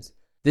regulations.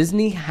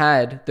 Disney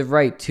had the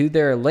right to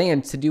their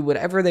land to do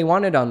whatever they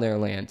wanted on their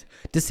land.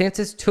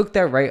 DeSantis took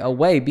that right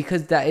away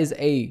because that's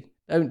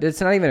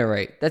not even a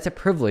right. That's a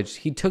privilege.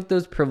 He took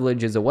those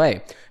privileges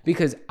away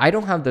because I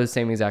don't have those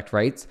same exact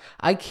rights.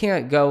 I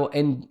can't go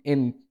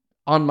in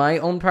on my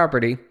own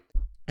property.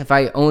 If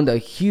I owned a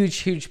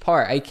huge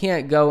part, I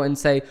can't go and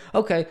say,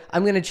 okay,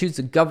 I'm going to choose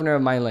the governor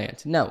of my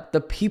land. No,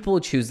 the people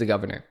choose the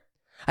governor.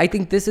 I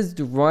think this is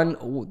the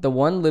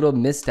one little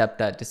misstep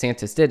that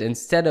DeSantis did.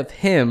 Instead of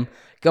him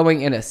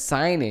going and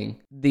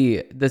assigning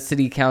the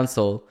city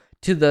council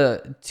to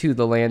the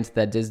land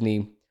that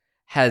Disney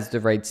has the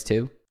rights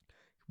to,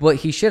 what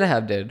he should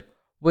have did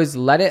was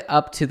let it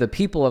up to the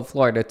people of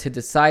Florida to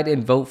decide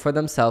and vote for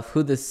themselves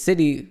who the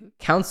city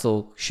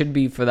council should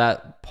be for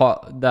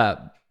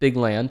that big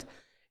land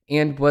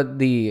and what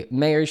the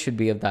mayor should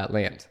be of that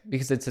land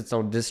because it's its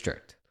own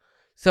district.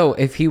 So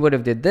if he would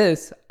have did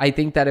this, I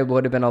think that it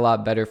would have been a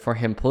lot better for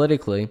him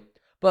politically.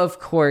 But of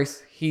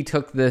course, he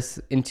took this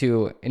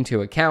into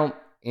account,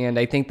 and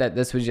I think that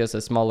this was just a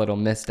small little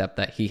misstep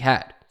that he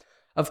had.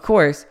 Of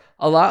course,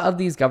 a lot of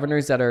these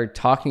governors that are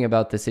talking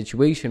about the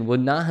situation would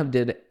not have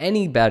did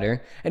any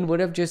better and would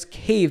have just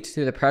caved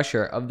to the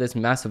pressure of this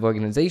massive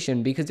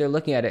organization because they're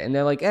looking at it and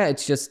they're like,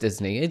 it's just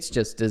Disney. It's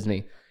just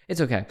Disney.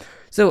 It's okay.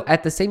 So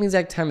at the same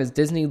exact time as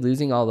Disney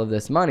losing all of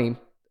this money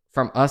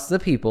from us, the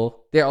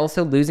people, they're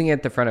also losing it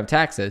at the front of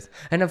taxes.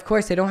 And of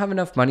course, they don't have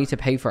enough money to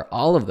pay for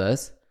all of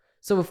this.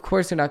 So of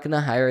course, they're not going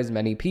to hire as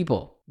many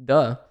people.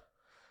 Duh.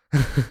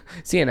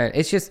 CNN,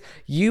 it's just,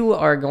 you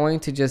are going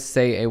to just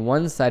say a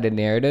one-sided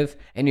narrative,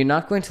 and you're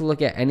not going to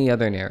look at any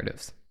other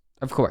narratives.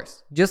 Of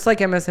course. Just like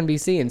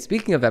MSNBC, and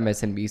speaking of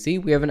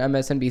MSNBC, we have an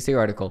MSNBC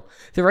article.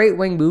 The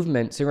right-wing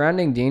movement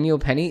surrounding Daniel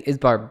Penny is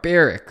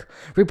barbaric.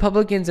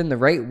 Republicans and the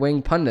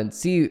right-wing pundits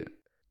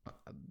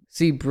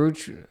see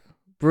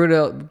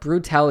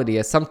brutality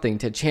as something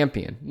to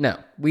champion. No,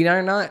 we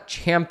are not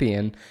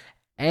champion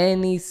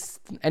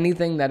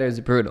anything that is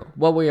brutal.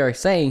 What we are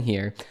saying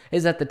here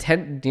is that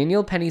the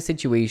Daniel Penny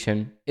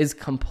situation is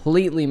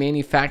completely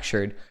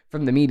manufactured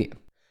from the media.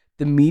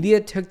 The media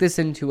took this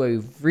into a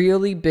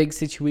really big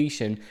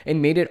situation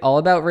and made it all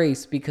about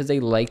race because they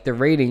like the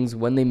ratings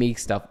when they make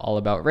stuff all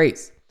about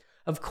race.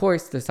 Of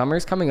course, the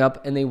summer's coming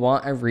up and they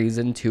want a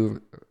reason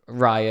to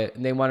riot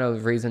and they want a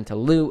reason to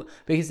loot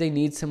because they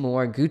need some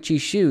more Gucci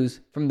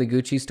shoes from the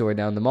Gucci store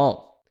down the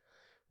mall.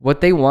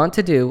 What they want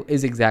to do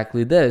is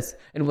exactly this,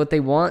 and what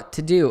they want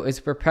to do is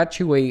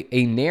perpetuate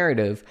a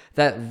narrative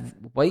that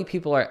white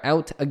people are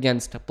out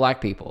against black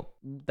people.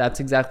 That's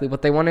exactly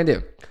what they want to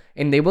do.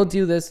 And they will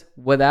do this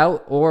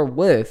without or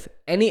with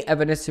any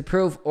evidence to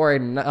prove or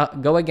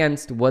not go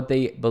against what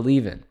they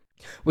believe in.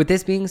 With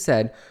this being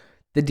said,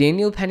 the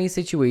Daniel Penny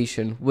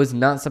situation was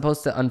not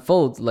supposed to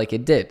unfold like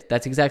it did.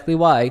 That's exactly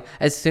why,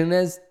 as soon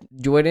as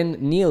Jordan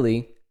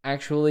Neely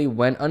actually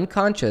went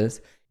unconscious,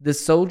 the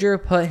soldier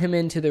put him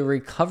into the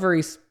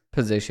recovery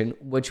position,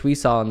 which we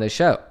saw on the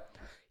show.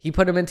 He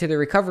put him into the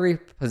recovery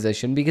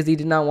position because he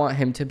did not want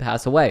him to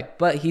pass away,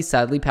 but he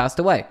sadly passed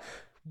away.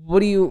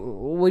 What do you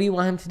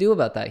want him to do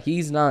about that?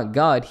 He's not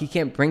God. He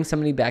can't bring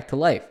somebody back to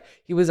life.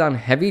 He was on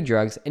heavy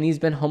drugs and he's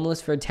been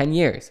homeless for 10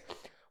 years.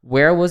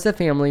 Where was the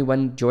family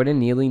when Jordan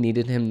Neely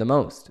needed them the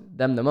most?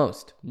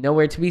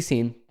 Nowhere to be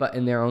seen but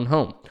in their own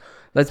home.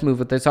 Let's move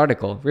with this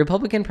article.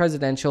 Republican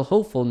presidential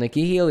hopeful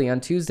Nikki Haley on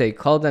Tuesday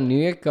called on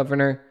New York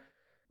Governor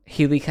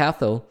Haley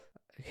Hochul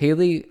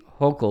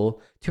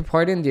to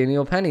pardon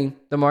Daniel Penny,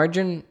 the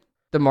margin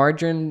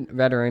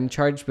veteran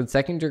charged with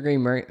second-degree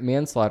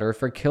manslaughter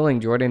for killing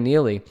Jordan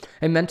Neely,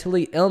 a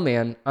mentally ill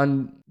man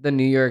on the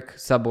New York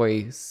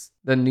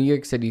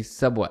City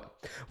subway,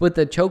 with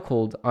a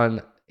chokehold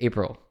on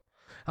April.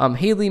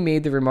 Haley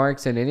made the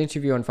remarks in an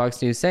interview on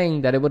Fox News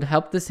saying that it would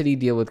help the city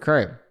deal with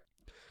crime.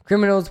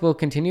 Criminals will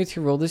continue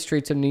to roll the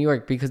streets of New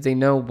York because they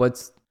know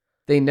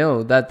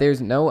that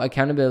there's no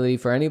accountability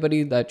for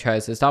anybody that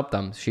tries to stop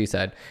them, she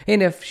said.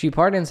 And if she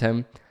pardons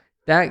him,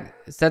 that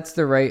sets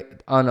the right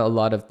on a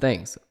lot of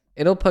things.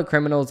 It'll put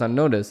criminals on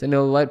notice, and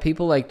it'll let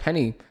people like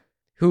Penny,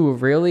 who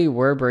really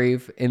were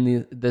brave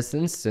in this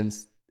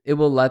instance, it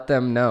will let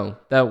them know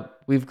that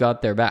we've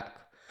got their back.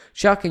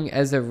 Shocking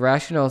as the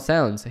rationale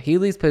sounds,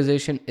 Haley's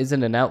position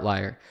isn't an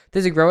outlier.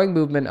 There's a growing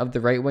movement of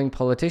the right-wing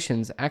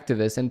politicians,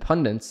 activists, and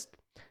pundits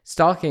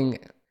stalking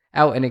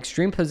out an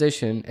extreme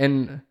position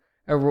in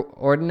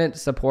ordinate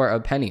support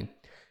of Penny.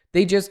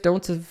 They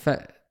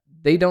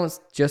don't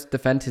just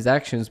defend his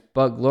actions,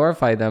 but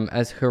glorify them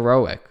as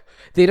heroic.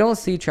 They don't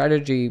see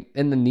tragedy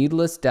in the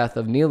needless death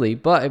of Neely,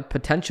 but a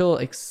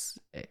potential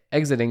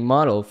exiting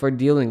model for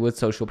dealing with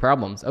social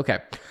problems. Okay,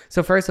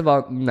 so first of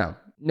all, no.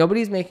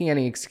 Nobody's making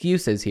any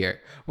excuses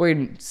here.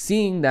 We're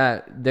seeing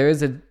that there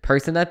is a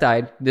person that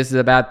died. This is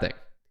a bad thing.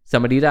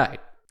 Somebody died.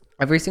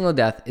 Every single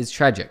death is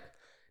tragic.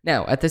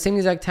 Now, at the same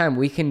exact time,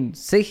 we can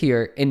sit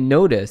here and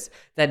notice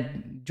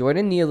that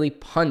Jordan Neely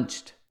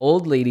punched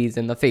old ladies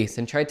in the face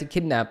and tried to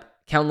kidnap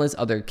countless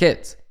other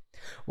kids.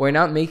 We're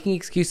not making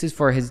excuses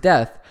for his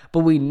death, but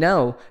we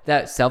know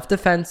that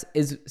self-defense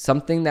is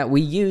something that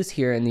we use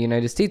here in the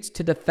United States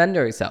to defend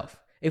ourselves.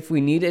 If we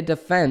need a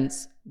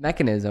defense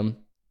mechanism,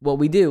 what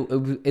we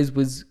do is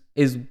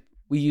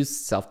we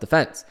use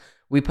self-defense.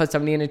 We put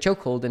somebody in a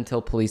chokehold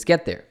until police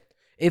get there.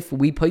 If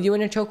we put you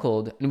in a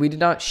chokehold and we did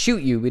not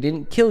shoot you, we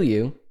didn't kill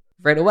you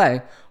right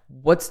away,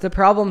 what's the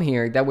problem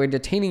here that we're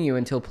detaining you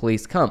until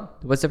police come?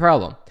 What's the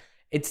problem?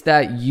 It's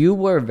that you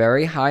were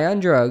very high on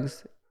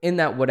drugs, in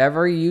that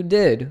whatever you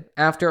did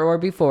after or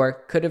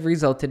before could have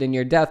resulted in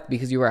your death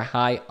because you were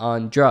high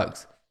on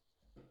drugs.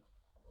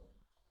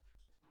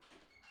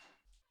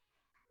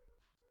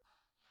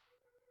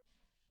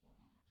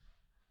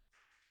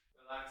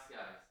 Relax, guys.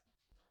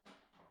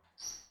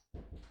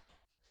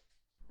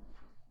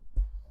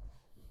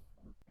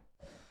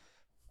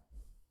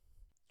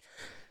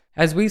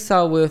 As we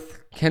saw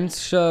with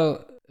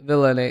Kensha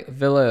Villananti,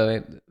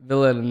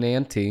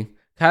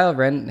 Kyle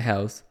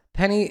Rittenhouse,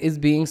 Penny is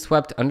being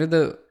swept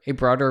under a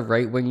broader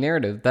right-wing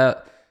narrative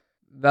that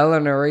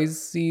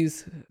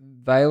valorizes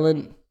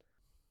violent.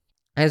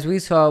 As we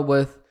saw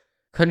with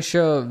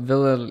Kensha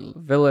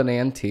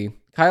Villananti,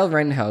 Kyle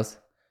Rittenhouse,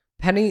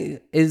 Penny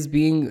is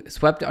being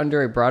swept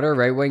under a broader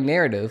right-wing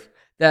narrative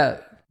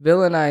that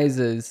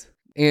villainizes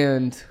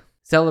and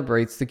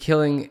celebrates the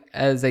killing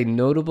as a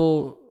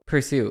notable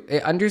pursuit.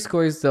 It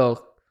underscores the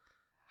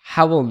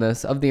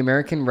hollowness of the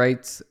American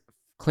right's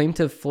claim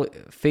to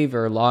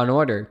favor law and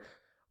order.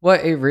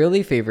 What it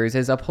really favors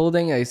is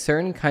upholding a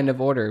certain kind of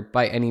order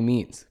by any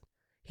means.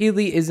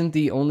 Haley isn't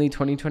the only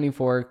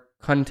 2024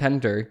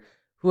 contender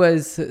who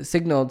has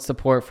signaled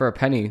support for a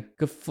Penny.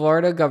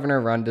 Florida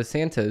Governor Ron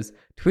DeSantis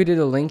tweeted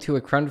a link to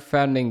a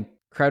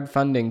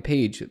crowdfunding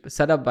page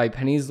set up by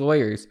Penny's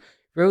lawyers,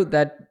 wrote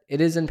that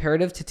it is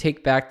imperative to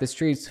take back the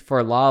streets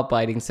for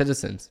law-abiding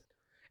citizens,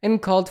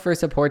 and called for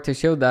support to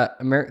show that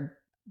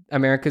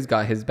America's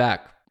got his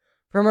back.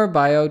 Former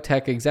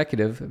biotech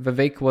executive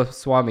Vivek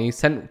Swamy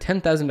sent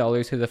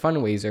 $10,000 to the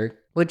fundraiser,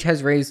 which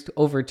has raised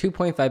over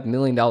 $2.5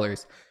 million.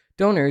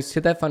 Donors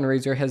to that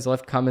fundraiser has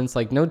left comments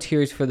like "No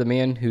tears for the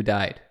man who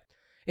died"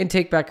 and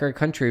 "Take back our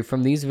country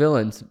from these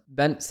villains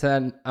bent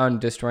on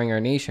destroying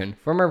our nation."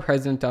 Former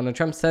President Donald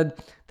Trump said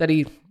that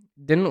he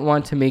didn't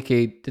want to make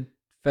a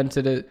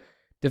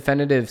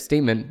definitive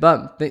statement,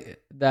 but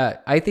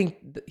that I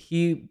think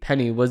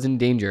Penny was in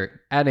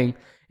danger, adding,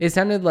 "It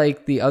sounded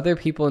like the other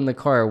people in the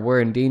car were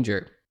in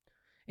danger.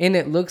 And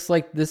it looks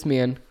like this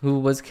man who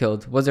was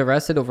killed was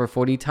arrested over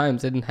 40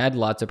 times and had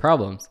lots of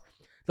problems."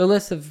 The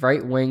list of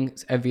right-wing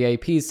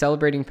VIPs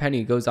celebrating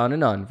Penny goes on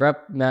and on.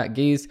 Rep. Matt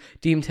Gaze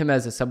deemed him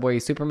as a subway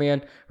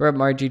Superman. Rep.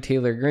 Margie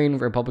Taylor Greene,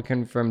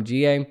 Republican from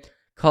GA,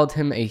 called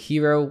him a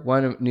hero.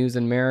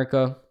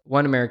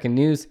 One American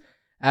News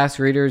asked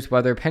readers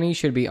whether Penny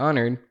should be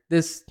honored.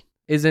 This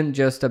isn't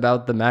just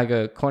about the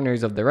MAGA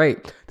corners of the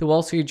right. The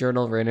Wall Street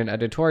Journal ran an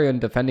editorial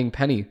defending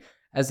Penny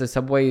as a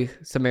subway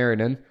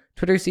Samaritan.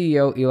 Twitter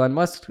CEO Elon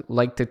Musk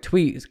liked to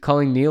tweet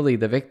calling Neely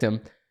the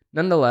victim.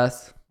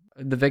 Nonetheless,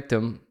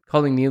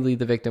 calling Neely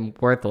the victim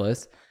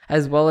worthless,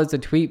 as well as a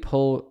tweet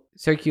poll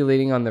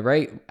circulating on the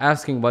right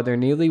asking whether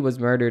Neely was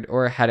murdered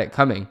or had it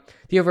coming.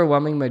 The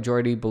overwhelming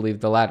majority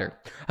believed the latter.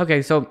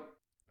 Okay, so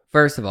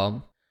first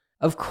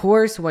of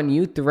course, when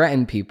you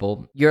threaten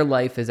people, your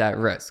life is at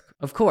risk.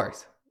 Of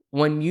course.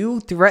 When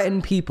you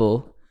threaten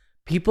people,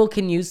 people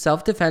can use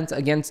self-defense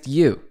against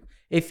you.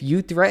 If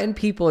you threaten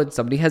people and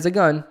somebody has a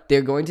gun,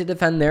 they're going to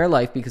defend their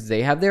life because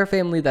they have their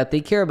family that they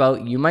care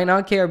about. You might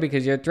not care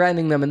because you're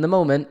threatening them in the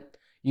moment.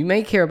 You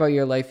may care about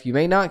your life. You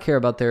may not care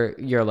about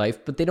your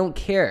life, but they don't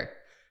care.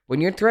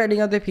 When you're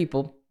threatening other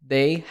people,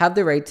 they have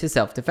the right to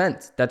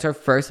self-defense. That's our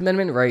First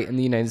Amendment right in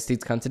the United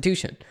States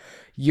Constitution.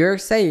 You're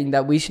saying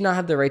that we should not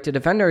have the right to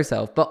defend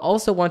ourselves, but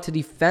also want to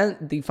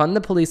defund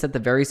the police at the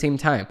very same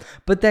time,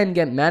 but then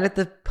get mad at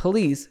the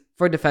police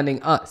for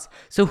defending us.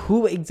 So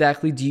who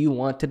exactly do you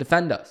want to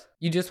defend us?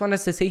 You just want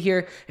us to sit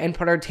here and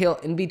put our tail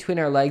in between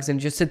our legs and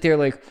just sit there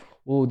like,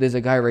 oh, there's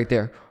a guy right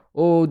there.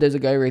 Oh, there's a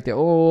guy right there.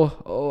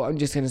 Oh, I'm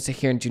just going to sit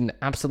here and do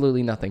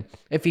absolutely nothing.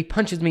 If he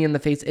punches me in the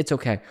face, it's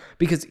okay.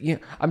 Because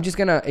I'm just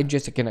going to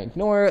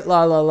ignore it.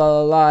 La, la, la,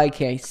 la, la. I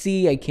can't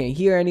see. I can't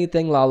hear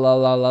anything. La, la,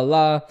 la, la,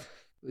 la.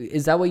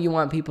 Is that what you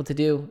want people to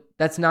do?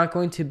 That's not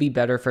going to be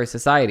better for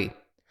society.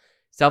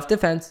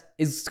 Self-defense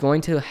is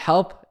going to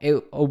help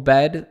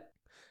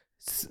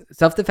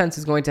Self-defense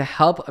is going to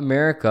help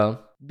America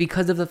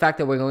because of the fact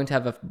that we're going to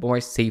have a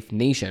more safe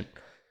nation.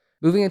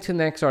 Moving into the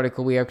next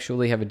article, we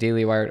actually have a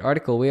Daily Wired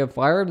article. We have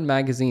Wired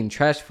Magazine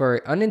trashed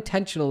for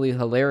unintentionally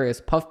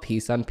hilarious puff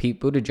piece on Pete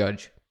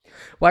Buttigieg.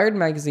 Wired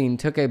Magazine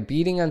took a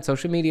beating on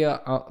social media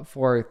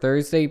for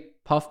Thursday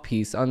puff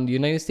piece on the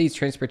United States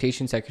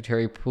Transportation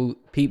Secretary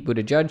Pete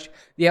Buttigieg.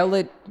 The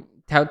outlet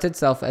touts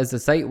itself as a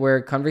site where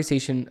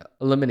conversation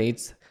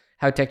illuminates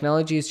how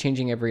technology is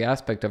changing every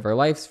aspect of our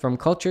lives, from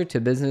culture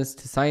to business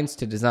to science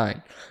to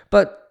design.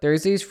 But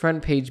Thursday's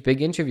front page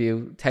big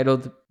interview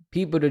titled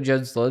Pete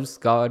Buttigieg Loves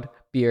God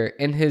Beer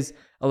in His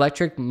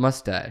Electric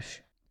Mustang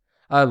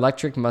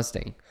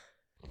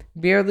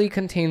barely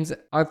contains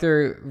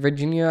author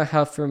Virginia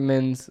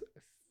Hefferman's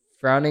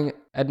frowning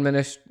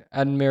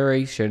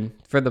admiration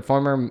for the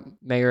former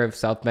mayor of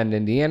South Bend,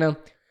 Indiana.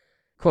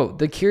 Quote,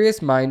 "The curious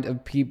mind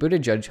of Pete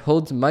Buttigieg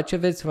holds much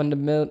of its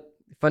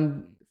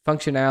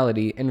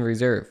functionality in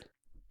reserve,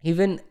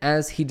 even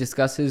as he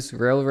discusses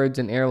railroads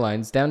and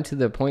airlines down to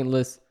the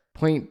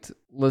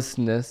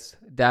pointlessness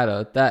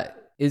data that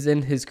is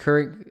in his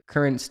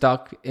current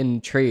stock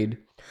in trade.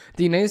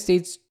 The United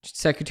States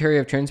Secretary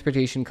of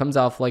Transportation comes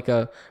off like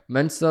a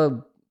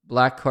Mensa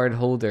black card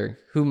holder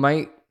who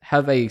might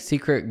have a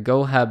secret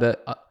go habit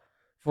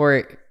or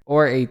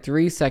a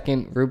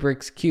 3-second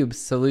Rubik's Cube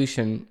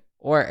solution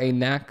or a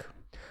knack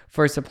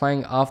for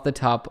supplying off the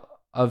top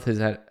of his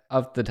head.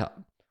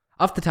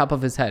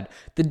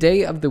 The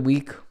day of the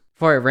week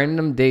for a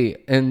random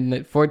date in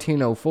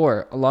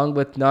 1404, along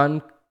with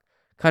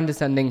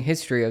non-condescending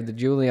history of the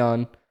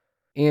Julian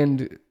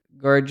and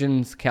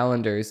Gregorian's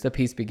calendars, the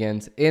piece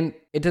begins, and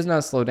it does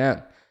not slow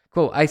down.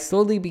 Quote, "I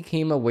slowly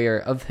became aware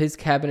of his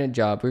cabinet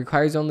job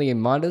requires only a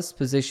modest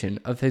position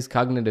of his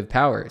cognitive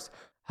powers."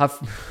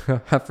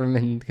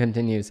 Hefferman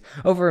continues,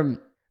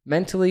 "Over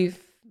mentally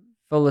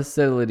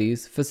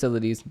facilities,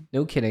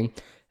 no kidding,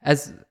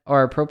 as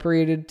are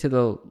appropriated to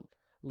the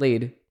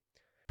laid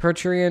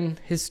Petrarian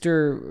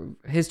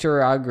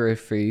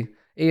historiography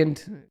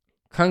and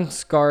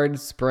Kunstgard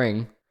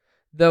Spring.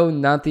 Though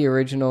not the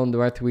original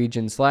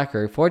Norwegian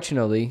slacker,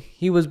 fortunately,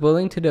 he was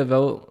willing to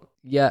devote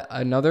yet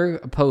another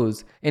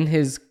pose in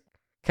his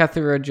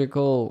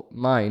cathedral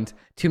mind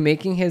to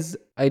making his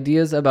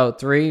ideas about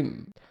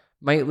 3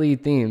 mighty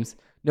themes: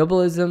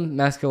 noblism,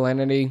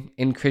 masculinity,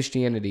 and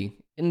Christianity,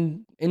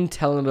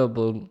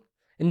 intelligible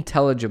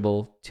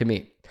to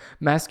me.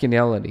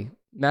 Masculinity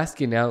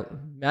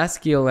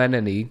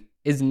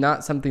is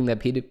not something that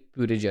Pete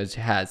Buttigieg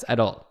has at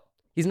all.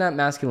 He's not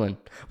masculine.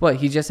 What,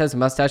 he just has a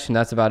mustache and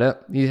that's about it?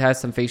 He has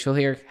some facial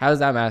hair? How is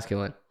that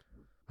masculine?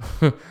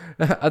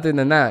 Other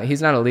than that,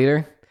 he's not a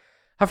leader.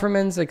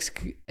 Hefferman's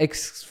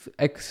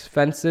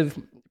expensive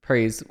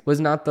praise was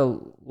not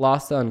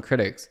lost on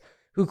critics,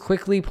 who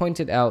quickly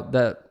pointed out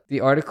that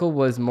the article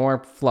was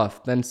more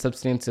fluff than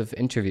substantive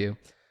interview.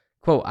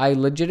 Quote, "I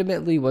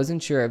legitimately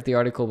wasn't sure if the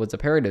article was a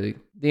parody.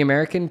 The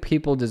American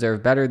people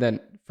deserve better than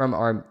from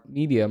our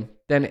media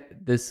than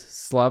this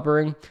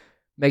slobbering,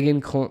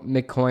 Megan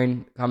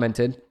McCoy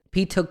commented.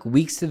 Pete took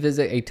weeks to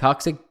visit a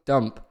toxic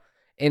dump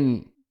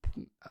in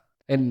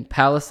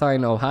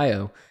Palestine,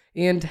 Ohio,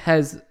 and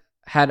has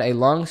had a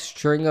long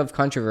string of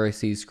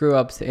controversies,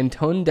 screw-ups, and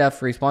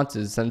tone-deaf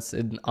responses since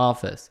in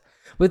office.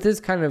 With this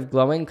kind of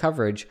glowing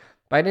coverage,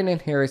 Biden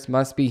and Harris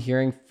must be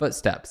hearing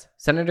footsteps.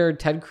 Senator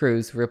Ted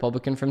Cruz,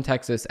 Republican from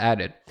Texas,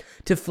 added,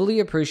 "To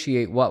fully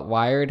appreciate what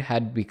Wired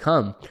had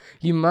become,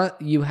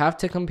 you have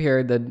to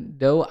compare the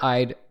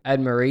doe-eyed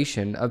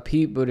admiration of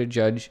Pete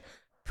Buttigieg's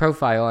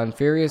profile and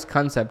furious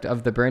concept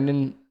of the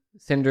Brandon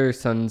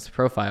Sanderson's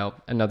profile,"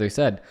 another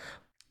said.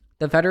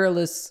 The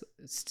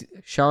Federalist's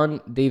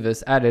Sean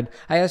Davis added,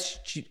 "I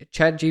asked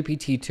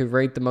ChatGPT to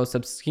rate the most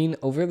obscene,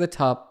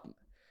 over-the-top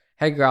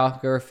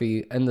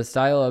hagiography in the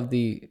style of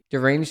the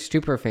deranged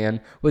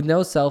superfan with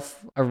no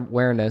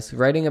self-awareness,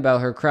 writing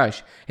about her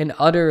crush, an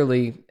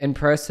utterly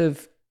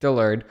impressive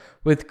dullard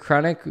with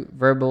chronic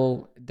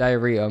verbal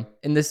diarrhea,"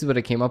 and this is what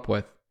it came up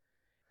with.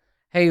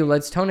 "Hey,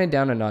 let's tone it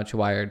down a notch,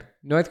 Wired,"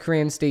 North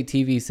Korean state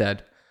TV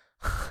said.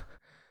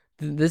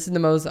 "This is the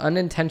most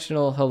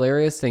unintentional,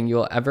 hilarious thing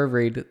you'll ever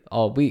read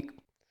all week,"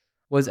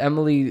 was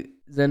Emily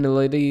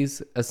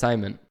Zeneliti's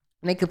assignment.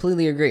 And I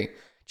completely agree.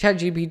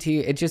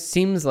 ChatGPT, it just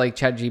seems like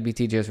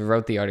ChatGPT just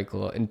wrote the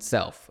article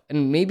itself.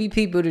 And maybe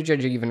Pete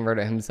Buttigieg even wrote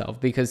it himself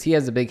because he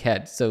has a big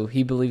head, so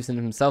he believes in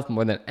himself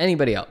more than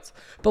anybody else.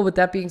 But with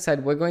that being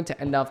said, we're going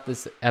to end off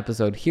this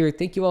episode here.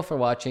 Thank you all for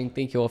watching.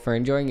 Thank you all for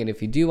enjoying. And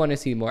if you do want to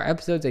see more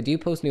episodes, I do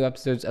post new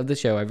episodes of the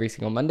show every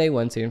single Monday,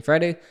 Wednesday, and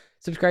Friday.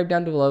 Subscribe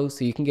down below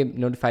so you can get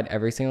notified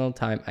every single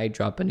time I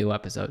drop a new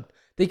episode.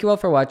 Thank you all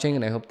for watching,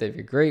 and I hope that you have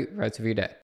a great rest of your day.